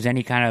time there was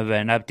any kind of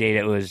an update,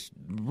 it was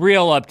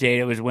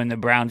when the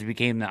Browns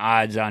became the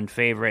odds-on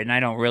favorite, and I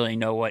don't really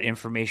know what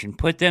information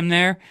put them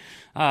there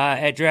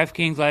at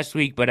DraftKings last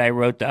week, but I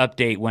wrote the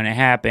update when it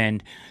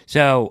happened.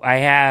 So I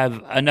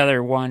have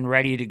another one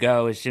ready to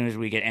go as soon as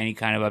we get any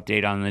kind of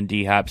update on the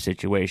D-Hop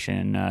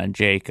situation.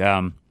 Jake,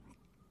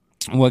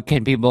 what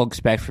can people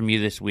expect from you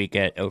this week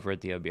over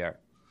at the OBR?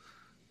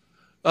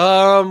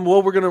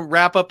 Well, we're going to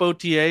wrap up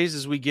OTAs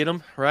as we get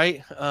them,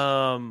 right?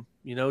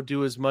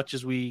 Do as much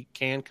as we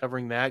can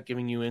covering that,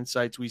 giving you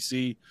insights we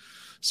see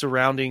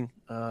surrounding,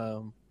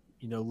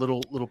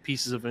 little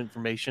pieces of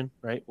information,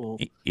 right? We'll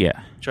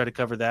try to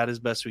cover that as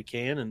best we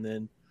can. And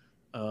then,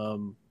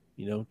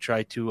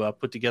 try to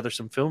put together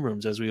some film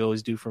rooms as we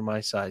always do from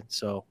my side.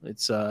 So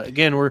it's,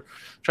 again, we're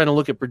trying to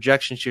look at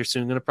projections here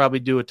soon. I'm going to probably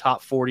do a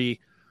top 40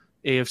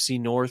 AFC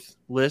North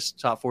list,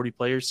 top 40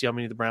 players, see how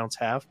many the Browns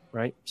have,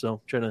 right?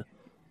 So trying to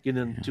get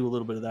into a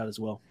little bit of that as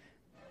well.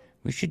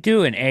 We should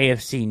do an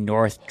AFC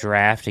North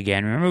draft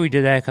again. Remember we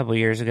did that a couple of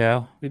years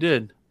ago? We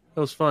did.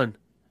 That was fun.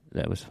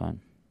 That was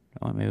fun.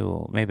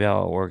 Well, maybe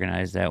I'll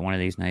organize that one of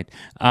these nights.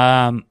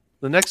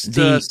 The next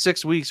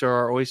 6 weeks are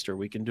our oyster.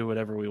 We can do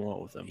whatever we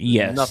want with them.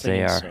 Yes, nothing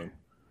they are. Sight.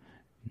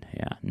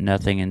 Yeah,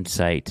 nothing in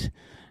sight.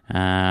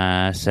 All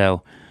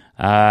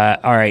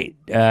right.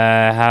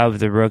 How have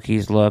the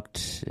rookies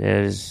looked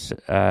as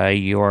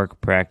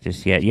York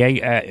practice yet?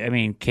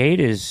 Yeah, Cade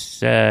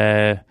is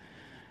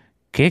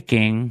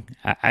kicking.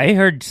 I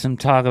heard some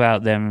talk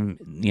about them,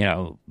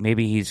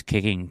 maybe he's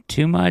kicking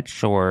too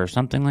much or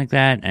something like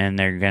that, and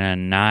they're going to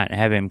not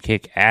have him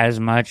kick as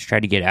much, try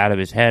to get out of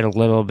his head a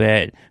little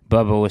bit.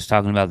 Bubba was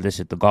talking about this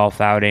at the golf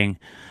outing.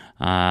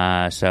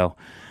 Boy,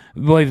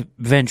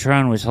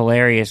 Ventrone was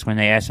hilarious when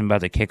they asked him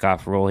about the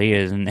kickoff rule. He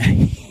isn't.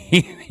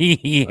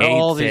 he hates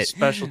all these it.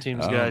 special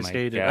teams guys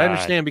hate it. God. I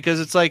understand, because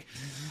it's like,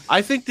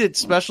 I think that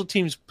special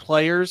teams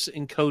players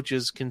and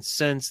coaches can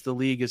sense the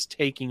league is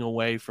taking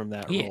away from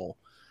that role.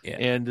 Yeah.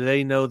 And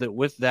they know that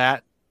with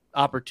that,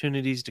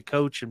 opportunities to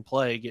coach and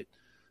play get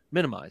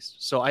minimized.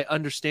 So I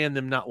understand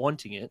them not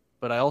wanting it,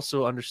 but I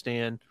also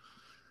understand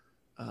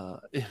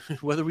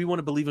whether we want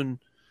to believe in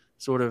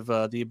sort of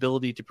the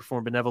ability to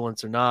perform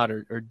benevolence or not,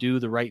 or do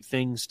the right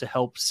things to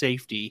help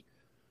safety.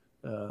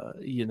 I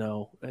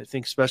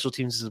think special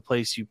teams is a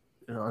place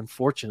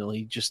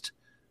unfortunately,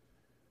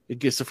 it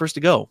gets the first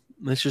to go.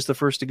 It's just the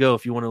first to go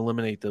if you want to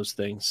eliminate those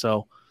things.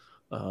 So,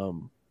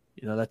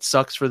 that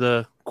sucks for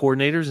the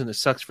coordinators and it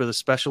sucks for the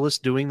specialists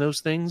doing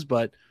those things,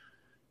 but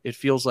it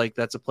feels like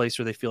that's a place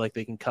where they feel like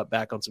they can cut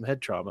back on some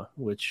head trauma,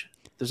 which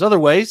there's other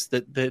ways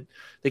that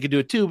they could do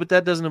it too, but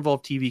that doesn't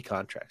involve TV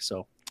contracts.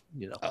 So,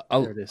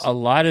 there it is. A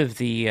lot of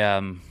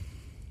the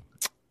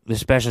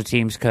special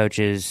teams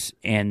coaches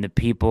and the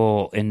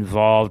people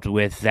involved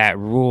with that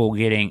rule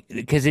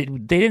because they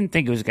didn't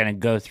think it was going to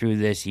go through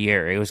this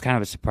year. It was kind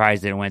of a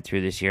surprise that it went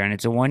through this year, and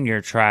it's a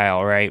 1-year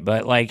trial, right?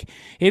 But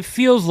it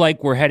feels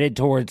like we're headed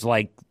towards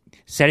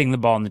setting the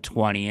ball in the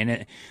 20,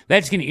 and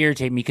that's going to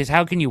irritate me, because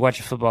how can you watch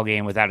a football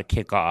game without a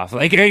kickoff?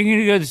 Are you going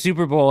to go to the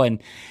Super Bowl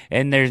and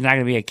there's not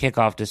going to be a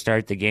kickoff to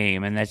start the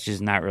game, and that's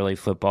just not really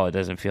football, it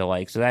doesn't feel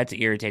like. So that's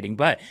irritating.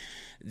 But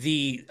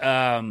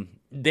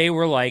they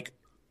were like,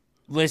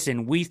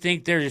 listen, we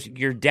think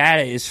your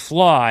data is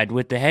flawed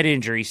with the head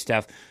injury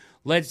stuff.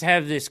 Let's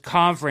have this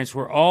conference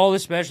where all the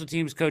special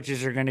teams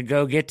coaches are going to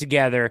go get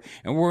together,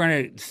 and we're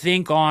going to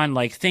think on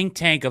think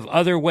tank of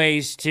other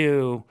ways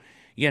to,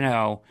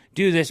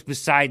 do this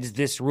besides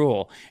this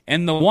rule.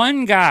 And the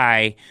one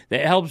guy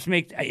that helps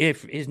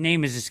if his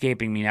name is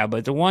escaping me now,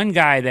 but the one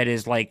guy that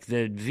is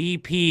the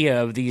VP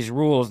of these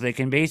rules that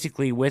can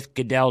basically with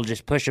Goodell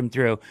just push them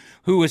through,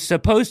 who was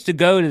supposed to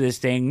go to this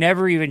thing,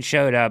 never even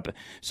showed up.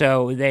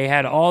 So they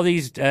had all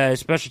these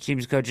special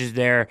teams coaches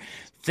there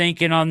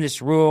thinking on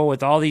this rule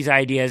with all these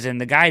ideas,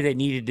 and the guy that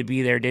needed to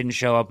be there didn't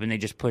show up, and they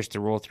just pushed the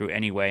rule through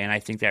anyway, and I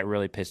think that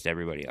really pissed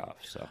everybody off.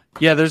 So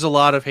yeah, there's a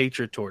lot of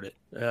hatred toward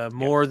it,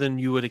 more than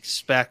you would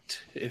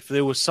expect. If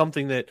there was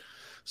something that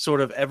sort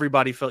of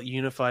everybody felt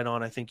unified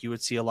on, I think you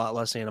would see a lot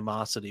less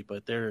animosity,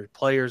 but there are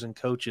players and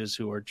coaches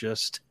who are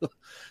just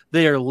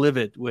they are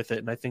livid with it,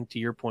 and I think, to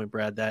your point,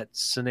 Brad, that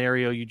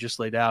scenario you just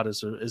laid out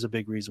is a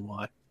big reason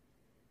why.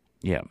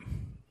 Yeah.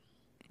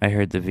 I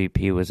heard the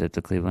VP was at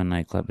the Cleveland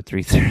nightclub at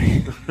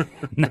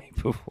 3:30 night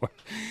before.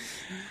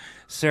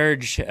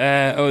 Serge,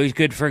 always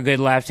good for a good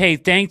laugh. Hey,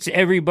 thanks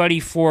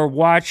everybody for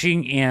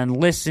watching and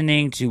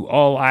listening to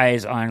All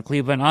Eyes on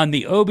Cleveland on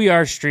the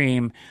OBR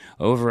stream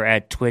over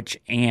at Twitch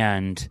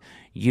and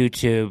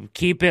YouTube.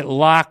 Keep it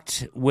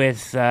locked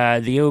with the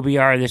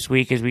OBR this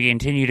week as we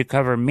continue to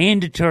cover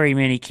mandatory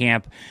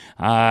minicamp,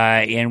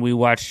 and we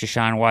watch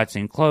Deshaun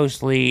Watson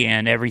closely,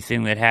 and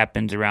everything that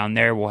happens around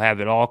there. We'll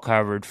have it all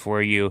covered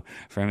for you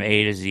from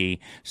A to Z.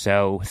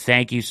 So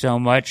thank you so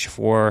much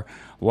for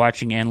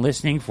watching and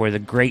listening. For the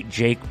great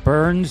Jake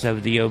Burns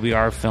of the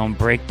OBR Film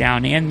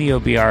Breakdown and the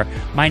OBR,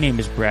 my name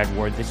is Brad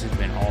Ward. This has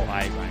been All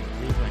Eyes on